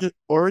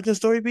origin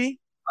story be?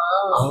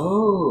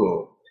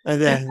 Oh.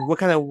 And then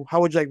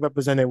how would you like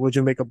represent it? Would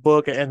you make a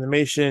book, an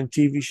animation,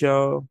 TV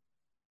show?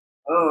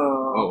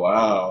 Oh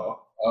wow.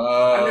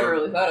 I've never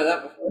really thought of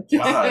that before.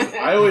 God,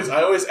 I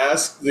always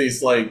ask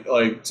these like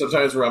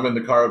sometimes where I'm in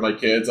the car with my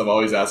kids, I'm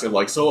always asking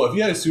like, so if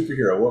you had a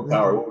superhero, what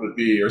power, what would it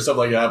be, or something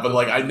like that. But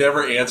like I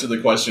never answer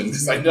the question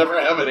because I never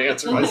have an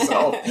answer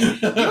myself. You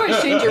always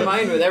change your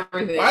mind with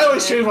everything. I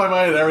always change my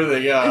mind with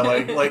everything. Yeah,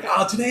 like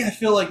today I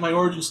feel like my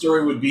origin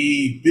story would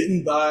be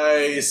bitten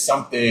by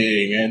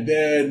something, and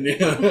then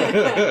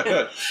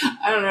I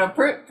don't know.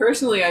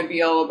 Personally, I'd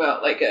be all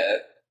about like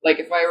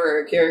if I were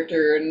a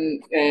character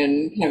and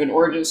have an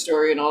origin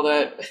story and all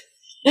that.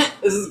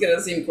 This is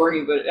gonna seem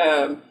corny, but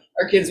our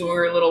kids when we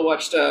were little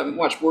watched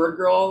Word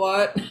Girl a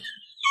lot,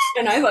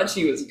 and I thought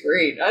she was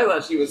great. I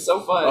thought she was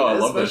so fun. Oh, I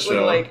love that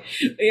show. Like,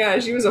 yeah,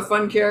 she was a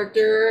fun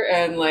character,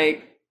 and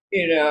like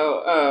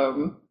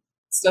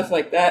stuff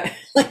like that,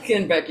 like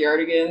in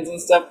Backyardigans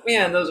and stuff.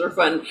 Man, those were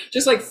fun.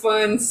 Just like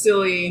fun,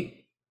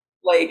 silly,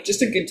 like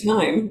just a good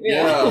time.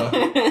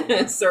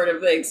 Yeah. Sort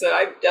of thing. So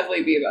I'd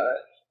definitely be about it.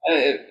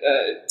 A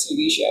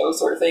TV show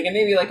sort of thing, and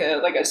maybe like a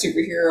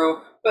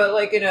superhero, but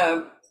like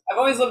I've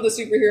always loved the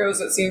superheroes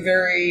that seem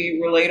very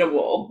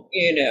relatable,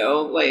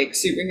 like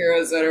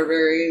superheroes that are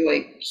very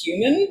like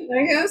human,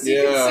 I guess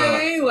you could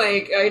say.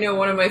 Like I know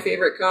one of my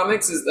favorite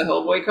comics is the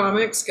Hellboy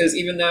comics, because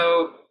even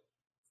though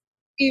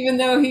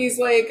he's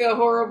like a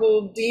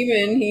horrible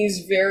demon,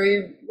 he's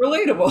very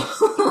relatable.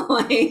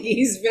 Like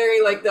he's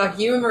very like the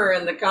humor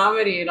and the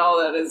comedy and all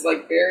that is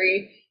like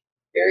very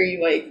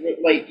like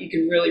you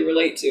can really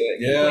relate to it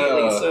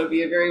completely. So it'd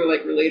be a very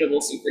like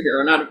relatable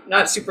superhero,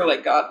 not super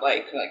like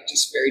godlike, like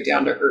just very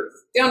down to earth.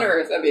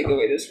 That'd be a good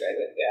way to describe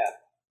it. Yeah.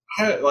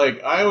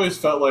 I always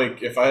felt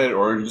like if I had an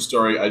origin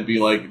story, I'd be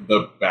like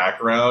the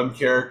background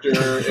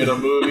character in a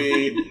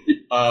movie,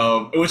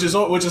 which is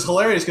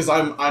hilarious because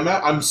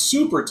I'm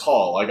super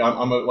tall. Like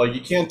like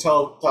you can't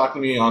talk to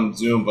me on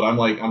Zoom, but I'm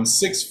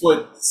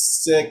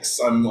 6'6".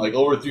 I'm like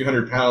over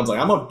 300 pounds. Like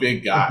I'm a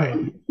big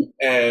guy.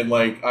 And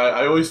like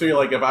I always figure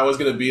like if I was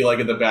gonna be like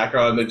in the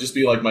background, it'd just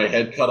be like my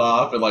head cut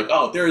off and like,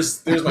 oh,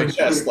 there's my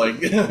chest, like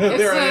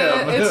there I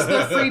am. It's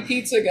the free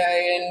pizza guy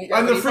in Gravity Falls.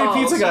 I'm the free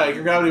pizza guy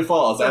in Gravity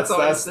Falls. That's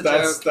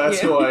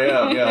who I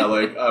am. Yeah,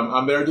 like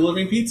I'm there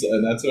delivering pizza,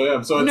 and that's who I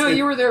am. So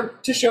you were there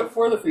to show up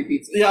for the free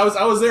pizza. Yeah,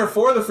 I was there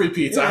for the free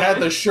pizza. Yeah. I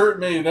had the shirt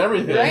made and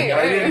everything. Right.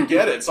 I didn't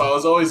get it, so I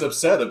was always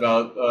upset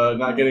about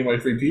not getting my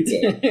free pizza.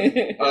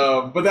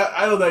 But that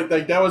I don't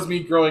like that was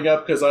me growing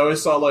up because I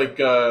always saw like.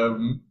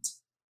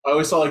 I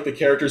always saw like the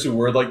characters who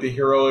were like the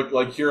heroic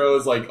like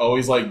heroes like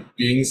always like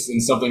being in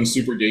something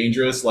super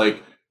dangerous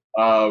like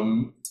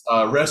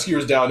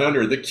Rescuers Down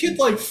Under. The kid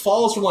like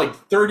falls from like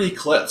 30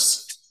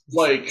 cliffs.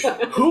 Like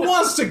who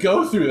wants to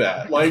go through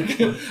that? Like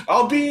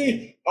I'll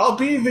be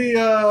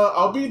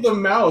the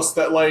mouse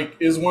that like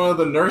is one of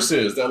the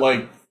nurses that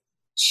like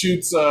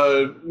shoots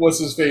what's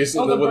his face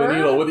with a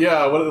needle with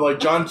like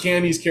John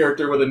Candy's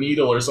character with a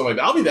needle or something like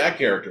that. I'll be that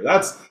character.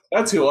 That's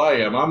who I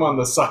am. I'm on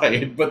the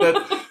side. But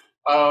that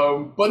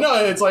but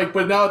no, it's like,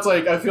 but now it's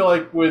like, I feel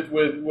like with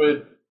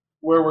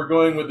where we're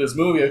going with this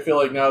movie, I feel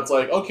like now it's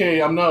like,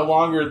 okay, I'm no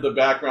longer the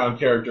background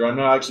character. I'm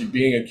not actually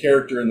being a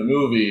character in the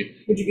movie.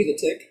 Would you be the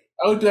Tick?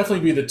 I would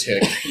definitely be the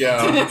Tick. Yeah,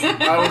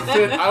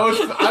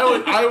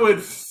 I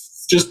would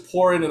just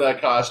pour into that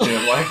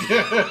costume. Like,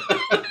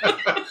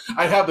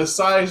 I'd have the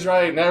size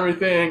right and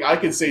everything. I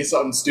could say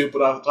something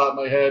stupid off the top of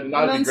my head, and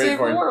I'd be great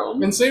for it.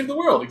 And save the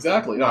world,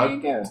 exactly. No, I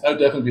would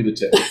definitely be the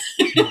Tick.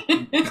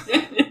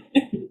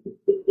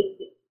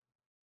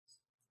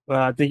 Well,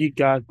 I think you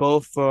guys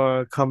both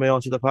for coming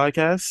onto the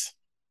podcast.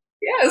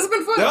 Yeah, this has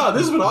been fun. Yeah,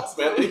 this has been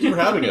awesome, man. Thank you for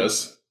having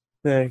us.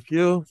 Thank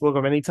you.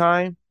 Welcome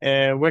anytime.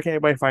 And where can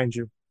everybody find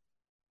you?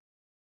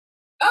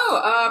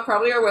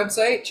 Probably our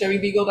website,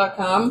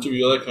 chubbybeagle.com.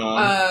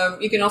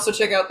 Chubbybeagle.com. You can also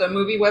check out the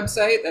movie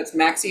website. That's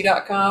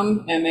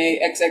maxxie.com,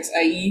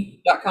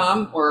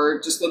 maxxie.com,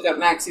 or just look up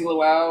Maxie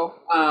Luau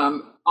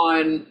on,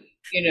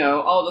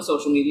 all the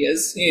social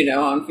medias,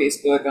 on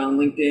Facebook, on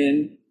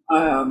LinkedIn,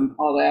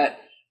 all that.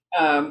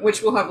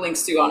 Which we'll have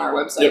links to on our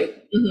website.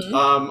 Yep. Mm-hmm.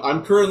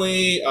 I'm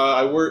currently,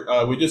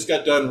 we just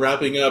got done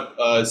wrapping up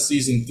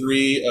season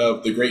 3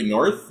 of The Great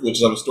North,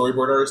 which I'm a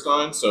storyboard artist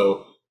on.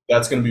 So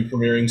that's going to be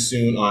premiering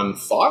soon on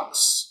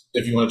Fox.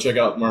 If you want to check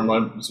out some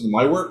of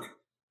my work.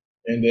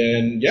 And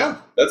then, yeah,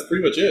 that's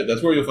pretty much it.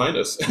 That's where you'll find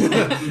us.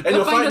 And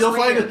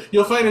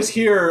you'll find us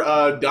here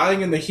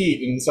dying in the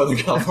heat in Southern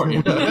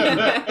California.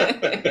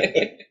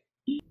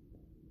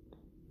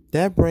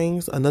 That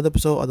brings another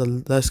episode of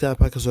the Let's Get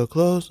Podcast to a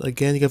close.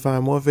 Again, you can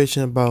find more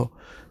information about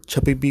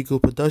Chubby Beagle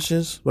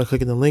Productions by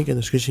clicking the link in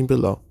the description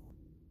below.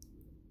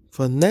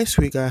 For next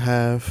week, I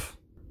have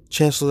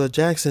Chancellor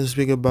Jackson to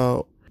speak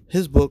about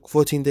his book,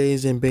 14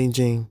 Days in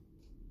Beijing.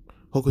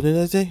 Hope you enjoyed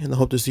that day, and I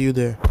hope to see you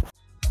there.